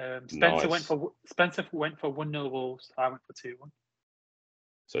 Nice. Spencer went for 1-0 Wolves. I went for 2-1.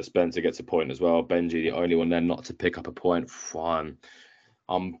 So Spencer gets a point as well. Benji, the only one then not to pick up a point. Fine.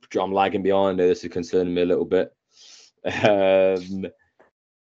 I'm lagging behind here. This is concerning me a little bit.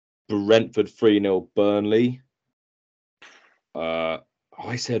 Brentford 3-0 Burnley.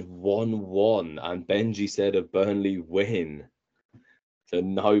 I said 1-1 and Benji said a Burnley win. So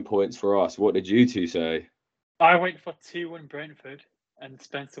no points for us. What did you two say? I went for 2-1 Brentford and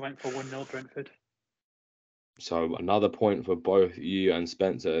Spencer went for 1-0 Brentford. So another point for both you and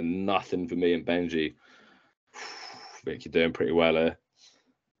Spencer. Nothing for me and Benji. I think you're doing pretty well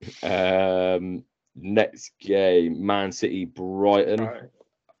here. Next game, Man City Brighton. Right.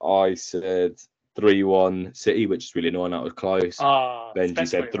 I said 3-1 City, which is really annoying. That was close. Benji Spencer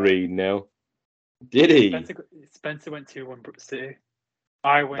said 3-0. Right. Did he? Spencer went 2-1 City.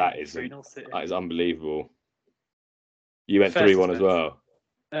 I went 3-0 City. That is unbelievable. You went 3-1 as well.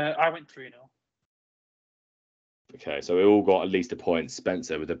 I went 3-0. Okay, so we all got at least a point.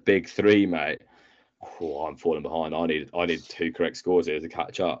 Spencer with a big 3, mate. Oh, I'm falling behind. I need 2 correct scores here to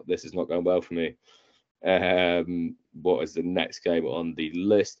catch up. This is not going well for me. What is the next game on the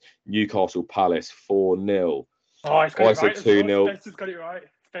list? Newcastle Palace 4-0. Oh, I said 2-0. Spencer's got it right.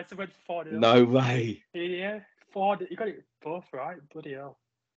 Spencer went 4-0. No way. Yeah, 4. You got it both right. Bloody hell.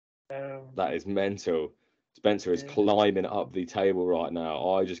 That is mental. Spencer is climbing up the table right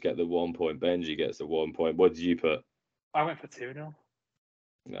now. I just get the 1 point. Benji gets the 1 point. What did you put? I went for 2-0.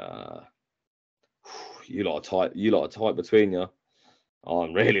 You lot are tight between you. Oh,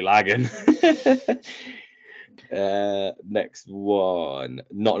 I'm really lagging. Next one,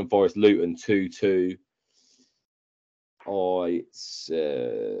 Nottingham Forest Luton 2-2. I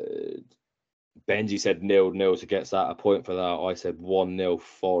said Benji said 0-0 to get that a point for that. I said 1-0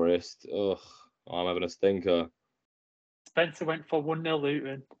 Forest. Ugh, I'm having a stinker. Spencer went for 1-0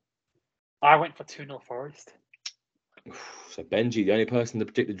 Luton. I went for 2-0 Forest. So Benji, the only person to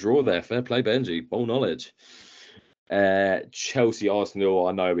predict the draw there. Fair play, Benji. Ball knowledge. Chelsea Arsenal.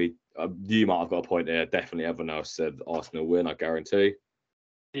 I know you might have got a point there. Definitely everyone else said Arsenal win. I guarantee.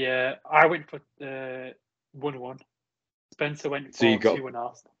 Yeah, I went for 1-1. Spencer went for 2-1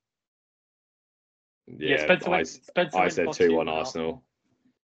 Arsenal. Yeah, Spencer I said 2-1 Arsenal.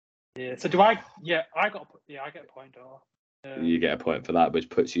 Yeah. So do I? Yeah, I get a point. You get a point for that, which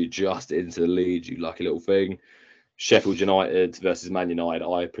puts you just into the lead. You lucky little thing. Sheffield United versus Man United.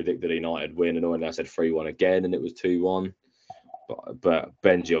 I predicted United win, and I said 3-1 again, and it was 2-1. But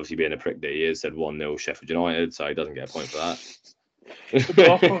Benji, obviously being a prick that he is, said 1-0 Sheffield United, so he doesn't get a point for that.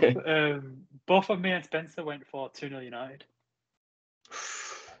 Both of me and Spencer went for 2-0 United.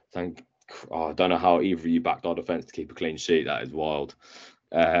 I don't know how either of you backed our defence to keep a clean sheet. That is wild.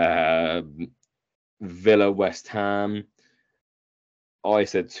 Villa West Ham. I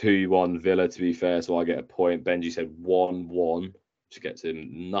said 2-1 Villa, to be fair, so I get a point. Benji said 1-1, which gets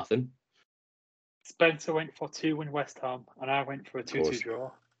him nothing. Spencer went for 2-1 West Ham, and I went for a 2-2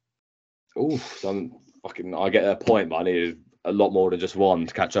 draw. Oh, so I get a point, but I needed a lot more than just one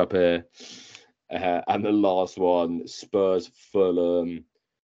to catch up here. And the last one, Spurs Fulham.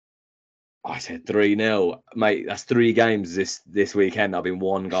 I said 3-0, mate. That's 3 games this weekend. I've been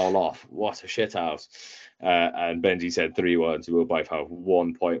 1 goal off. What a shithouse. And Benji said 3-1, so we'll both have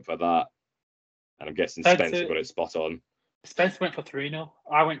 1 point for that. And I'm guessing Spencer got it spot on. Spencer went for 3-0.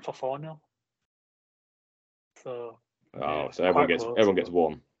 I went for 4-0. So. So everyone gets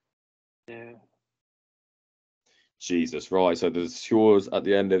 1. Yeah. Jesus, right. So the scores at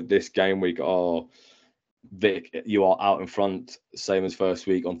the end of this game week are Vic, you are out in front, same as first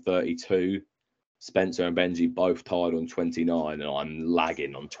week on 32. Spencer and Benji both tied on 29, and I'm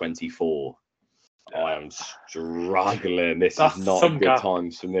lagging on 24. I am struggling. This That's is not some good gap.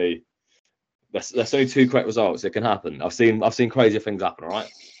 times for me. That's only 2 correct results. It can happen. I've seen crazier things happen. All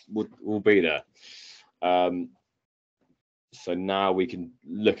right, we'll be there. So now we can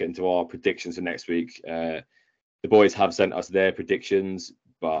look into our predictions for next week. The boys have sent us their predictions,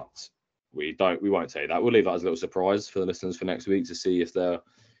 but we won't say that. We'll leave that as a little surprise for the listeners for next week to see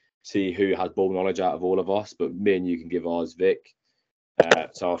who has ball knowledge out of all of us. But me and you can give ours, Vic.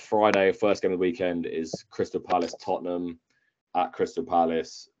 So our Friday, first game of the weekend is Crystal Palace Tottenham at Crystal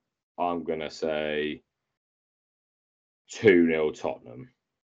Palace. I'm going to say 2-0 Tottenham.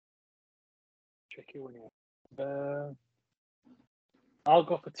 Tricky one here. I'll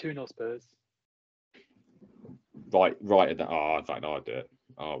go for 2-0 Spurs. Write it down. Oh, in fact, I'll do it.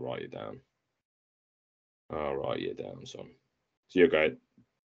 I'll write it down. Son. So you're going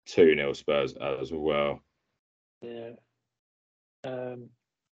 2-0 Spurs as well. Yeah. I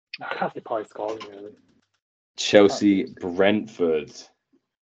can't see probably scoring really. Chelsea Brentford.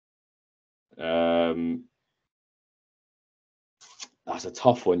 That's a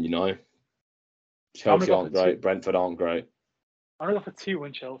tough one, you know. Chelsea aren't great. Brentford aren't great. I'm gonna go for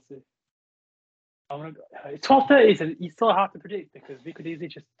 2-1 Chelsea. I'm gonna go. 12:30. You still have to predict because we could easily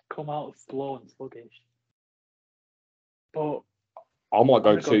just come out slow and sluggish. But I might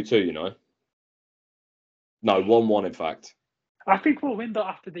go 2-2. You know. No, 1-1 in fact. I think we'll win though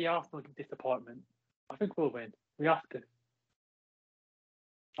after the Arsenal disappointment. I think we'll win. We have to.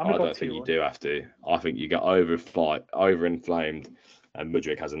 I don't think you do have to. I think you get overinflamed, and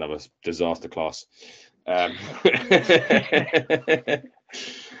Mudryk has another disaster class.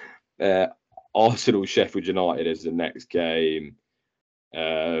 Arsenal Sheffield United is the next game.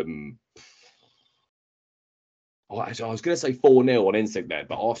 I was going to say 4-0 on instinct there,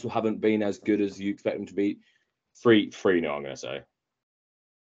 but Arsenal haven't been as good as you expect them to be. 3-0, I'm going to say.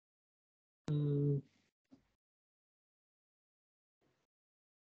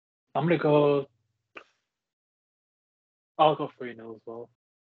 I'm going to go. I'll go 3-0 as well.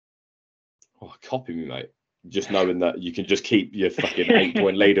 Oh, copy me, mate. Just knowing that you can just keep your fucking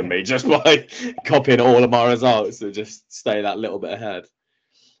 8-point lead on me just by copying all of my results to just stay that little bit ahead.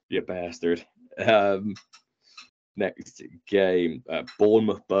 You bastard. Next game,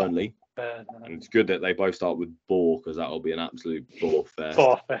 Bournemouth Burnley. And it's good that they both start with bore because that'll be an absolute bore fest.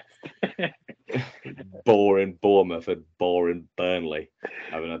 Boring Bournemouth and boring Burnley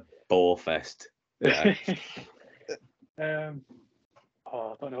having a bore fest. Yeah. I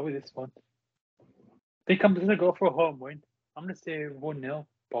don't know with this one. I think I'm going to go for a home win. I'm going to say 1-0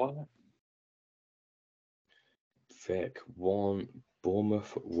 Bournemouth. Vic 1,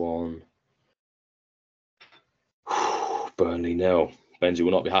 Bournemouth 1. Burnley 0. Benji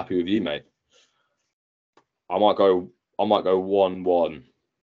will not be happy with you, mate. I might go 1-1.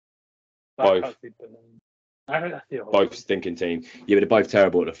 Both stinking teams. Yeah, but they're both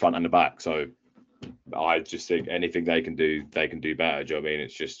terrible at the front and the back. So I just think anything they can do better. Do you know what I mean?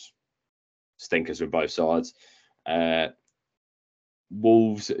 It's just stinkers from both sides.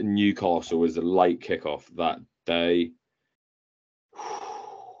 Wolves Newcastle was a late kickoff that day.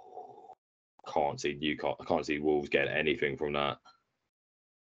 Can't see Newcastle. I can't see Wolves getting anything from that.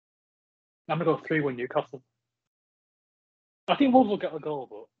 I'm gonna go 3-1 Newcastle. I think Wolves will get a goal,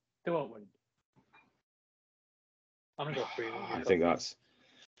 but they won't win. I'm gonna go 3-1.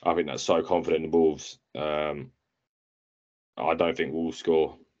 I think that's so confident in the Wolves. I don't think Wolves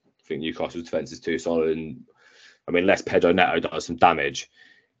score. I think Newcastle's defense is too solid, and I mean, unless Pedro Neto does some damage,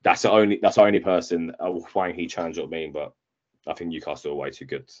 that's the only person Wang He challenge what I mean. But I think Newcastle are way too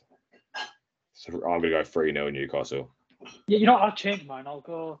good. So I'm gonna go 3-0 Newcastle. Yeah, you know, I'll change mine. I'll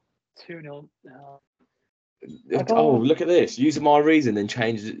go 2-0. Oh, look at this! Using my reason, then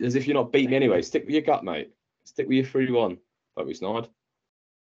change as if you're not beating anyway. Stick with your gut, mate. Stick with your 3-1. Don't be snide.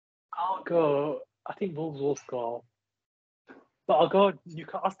 I'll go. I think Wolves will score, but I'll go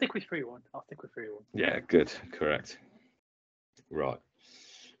Newcastle. I'll stick with 3-1. Yeah, good, correct. Right.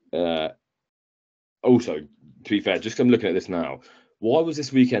 Also, to be fair, just I'm looking at this now. Why was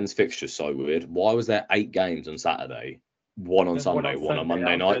this weekend's fixture so weird? Why was there 8 games on Saturday, 1 on Sunday, 1 on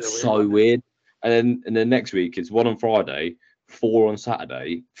Monday night? So weird. And then next week it's 1 on Friday, 4 on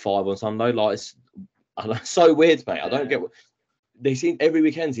Saturday, 5 on Sunday. Like it's so weird, mate. I don't get what they seem. Every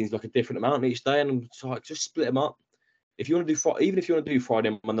weekend seems like a different amount each day, and I'm like, just split them up. If you want to do even if you want to do Friday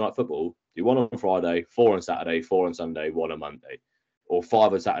and Monday night football, do 1 on Friday, 4 on Saturday, 4 on Sunday, 1 on Monday, or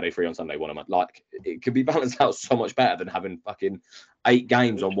 5 on Saturday, 3 on Sunday, 1 on Monday. Like, it could be balanced out so much better than having fucking 8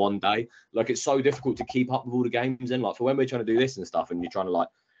 games on one day. Like, it's so difficult to keep up with all the games in. Like, for when we're trying to do this and stuff, and you're trying to like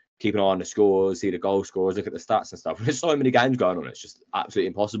keep an eye on the scores, see the goal scores, look at the stats and stuff. There's so many games going on, it's just absolutely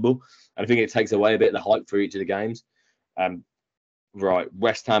impossible. And I think it takes away a bit of the hype for each of the games. Right,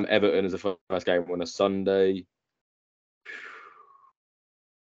 West Ham Everton is the first game on a Sunday.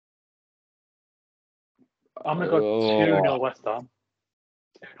 I'm gonna go 2-0 West Ham.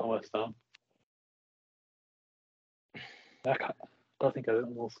 2-0 West Ham. I don't think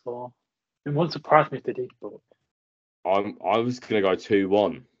Everton will score. It won't surprise me if they did, but I was gonna go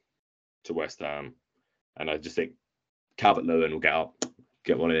 2-1 to West Ham, and I just think Calvert-Lewin will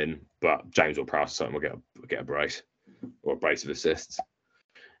get one in, but James or Prowse or something will get a brace or a brace of assists.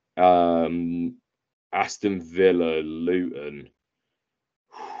 Aston Villa Luton.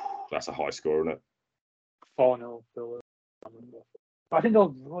 That's a high score, isn't it? 4-0 Villa. I think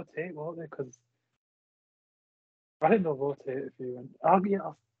they'll rotate, won't they? Because I think they'll rotate if you win. I'll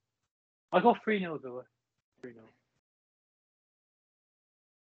go 3-0 Villa. 3-0.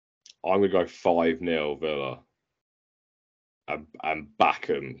 I'm gonna go 5-0 Villa and back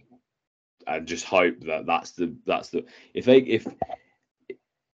them, and just hope that that's the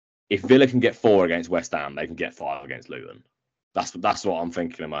if Villa can get 4 against West Ham, they can get 5 against Luton. That's what I'm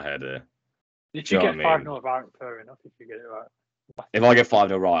thinking in my head here. If you get 5-0 right, fair enough. If you get it right. If I get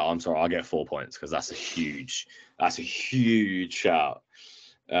 5-0 right, I'm sorry, I'll get 4 points because that's a huge shout.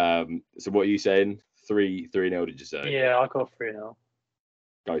 So what are you saying? 3-0, did you say? Yeah, I'll go 3-0.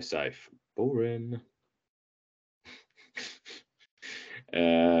 Go safe. Boring.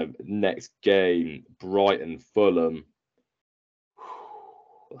 Next game, Brighton Fulham.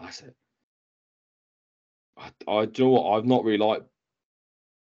 That's it. I do you know what? I've not really liked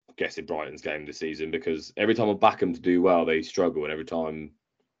guessing Brighton's game this season because every time I back them to do well, they struggle, and every time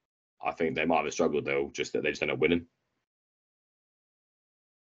I think they might have struggled, they just end up winning.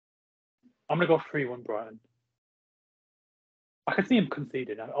 I'm gonna go 3-1 Brighton. I can see him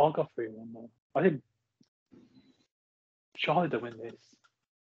conceding. I'll go 3-1 though. I think surely they win this.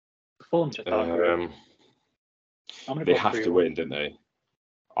 Fulham just they have to win, didn't they?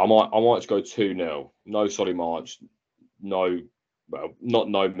 I might just go 2-0. No Solly March. No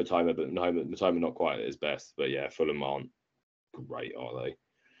Matoma, but Matoma not quite at his best. But yeah, Fulham aren't great, are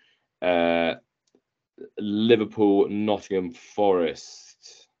they? Liverpool, Nottingham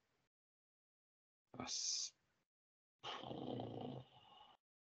Forest.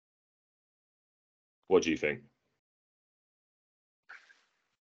 What do you think?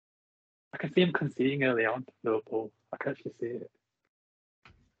 I can see him conceding early on, Liverpool. I can actually see it.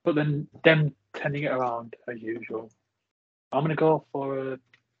 But then them turning it around as usual. I'm gonna go for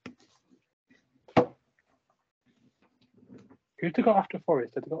who'd they got after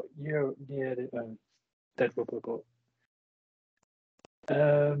Forest? They got near the dead rubber, but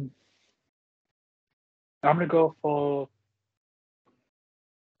I'm gonna go for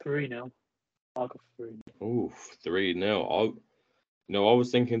 3-0. I'll go 3-0. Oh, 3-0. I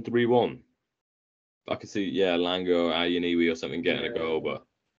was thinking 3-1. I could see, Lango or Ayaniwi or something getting a goal, but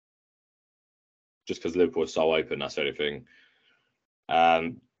just because Liverpool is so open, that's the only thing.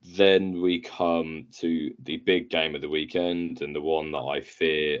 Then we come to the big game of the weekend and the one that I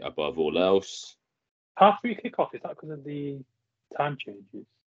fear above all else. 3:30 kickoff, is that because of the time changes?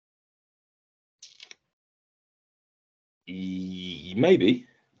 Maybe.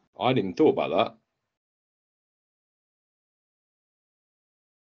 I didn't even thought about that.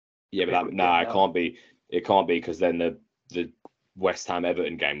 Yeah, but it can't be. It can't be because then the West Ham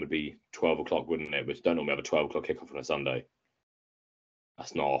Everton game would be 12 o'clock, wouldn't it? Which don't normally have a 12 o'clock kickoff on a Sunday.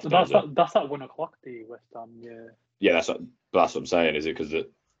 That's not often. That's at 1 o'clock. The West Ham, yeah. Yeah, that's what I'm saying. Is it because the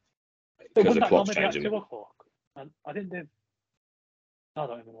clock's changing? 2 o'clock. And I think they've. I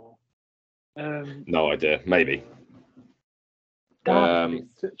don't even know. No idea. Maybe.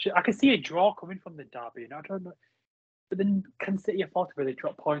 I can see a draw coming from the derby, and I don't know. But then can City afford to really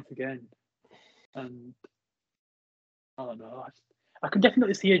drop points again? And I don't know. I could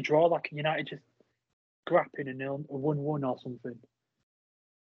definitely see a draw, like United just scrapping a 1-1 or something.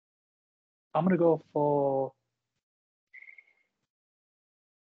 I'm gonna go for.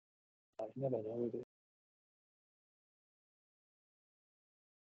 I never know with it.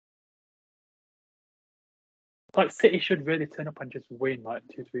 Like City should really turn up and just win like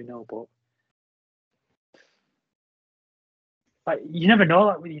 2-3-0, but like you never know.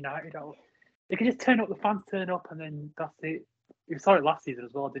 Like with United, they can just turn up. The fans turn up, and then that's it. We saw it last season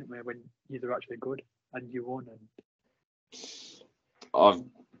as well, didn't we? When you were actually good and you won.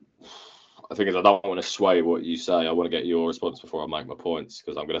 And The thing is, I don't want to sway what you say. I want to get your response before I make my points,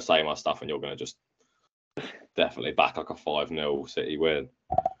 because I'm going to say my stuff and you're going to just definitely back like a 5-0 City win.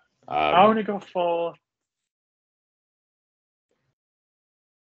 I want to go for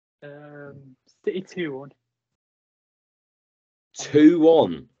City 2-1.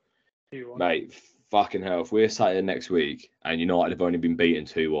 2-1. 2-1. Mate, fucking hell. If we're sat here next week and United have only been beaten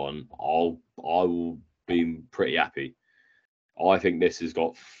 2-1, I will be pretty happy. I think this has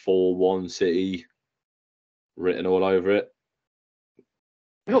got 4-1 City written all over it.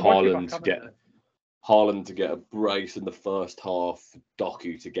 Haaland to get a brace in the first half,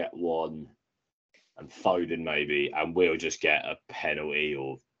 Doku to get one, and Foden maybe, and we'll just get a penalty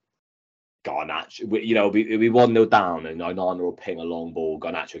or Garnacho. It'll be 1-0 down, and Onana will ping a long ball.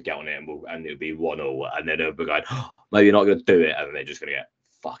 Garnacho will get on it, and it'll be 1-0, and then they'll be going, maybe you're not going to do it, and they're just going to get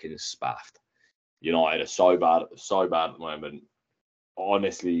fucking spaffed. United are so bad at the moment.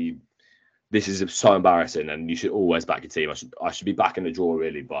 Honestly, this is so embarrassing, and you should always back your team. I should be backing the draw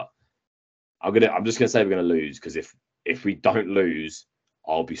really, but I'm just gonna say we're gonna lose, because if we don't lose,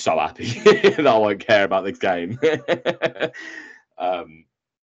 I'll be so happy that I won't care about this game.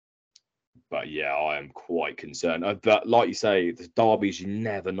 But yeah, I am quite concerned. But like you say, the derbies, you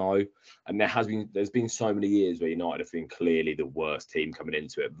never know, and there's been so many years where United have been clearly the worst team coming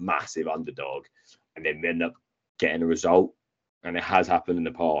into it, massive underdog, and then end up getting a result, and it has happened in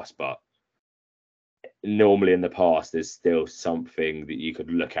the past, but normally in the past there's still something that you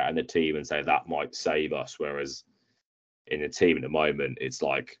could look at in the team and say that might save us, whereas in the team at the moment it's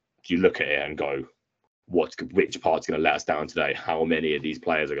like you look at it and go, which part's going to let us down today? How many of these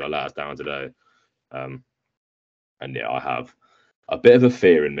players are going to let us down today? And yeah, I have a bit of a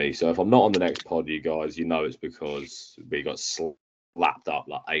fear in me, so if I'm not on the next pod, you guys, it's because we got slapped up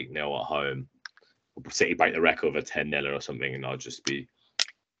like 8-0 at home. City break the record of a 10-0 or something, and I'll just be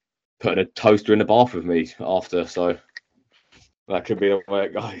putting a toaster in the bath with me after, so that could be the way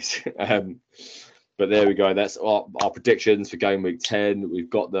it goes. But there we go. That's our predictions for game week 10. We've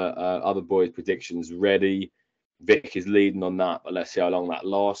got the other boys' predictions ready. Vic is leading on that, but let's see how long that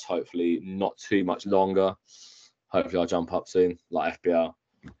lasts. Hopefully not too much longer. Hopefully I'll jump up soon, like FBR.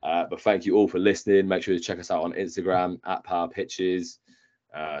 But thank you all for listening. Make sure to check us out on Instagram at Power Pitches,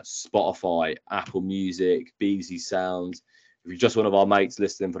 Spotify, Apple Music, BBC Sounds. If you're just one of our mates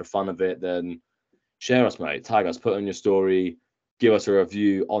listening for the fun of it, then share us, mate. Tag us, put on your story, give us a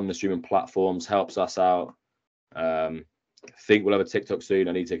review on the streaming platforms, helps us out. Think we'll have a TikTok soon.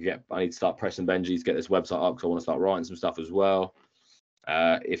 I need to start pressing Benji to get this website up, because I want to start writing some stuff as well.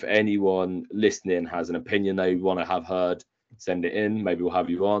 If anyone listening has an opinion they want to have heard, send it in. Maybe we'll have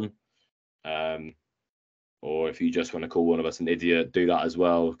you on. Or if you just want to call one of us an idiot, do that as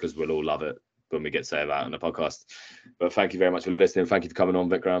well, because we'll all love it when we get to say that on the podcast. But thank you very much for listening. Thank you for coming on,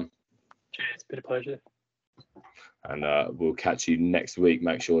 Vikram. Cheers, it's been a pleasure. And we'll catch you next week.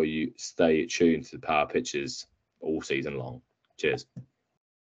 Make sure you stay tuned to the Power Pitches all season long. Cheers.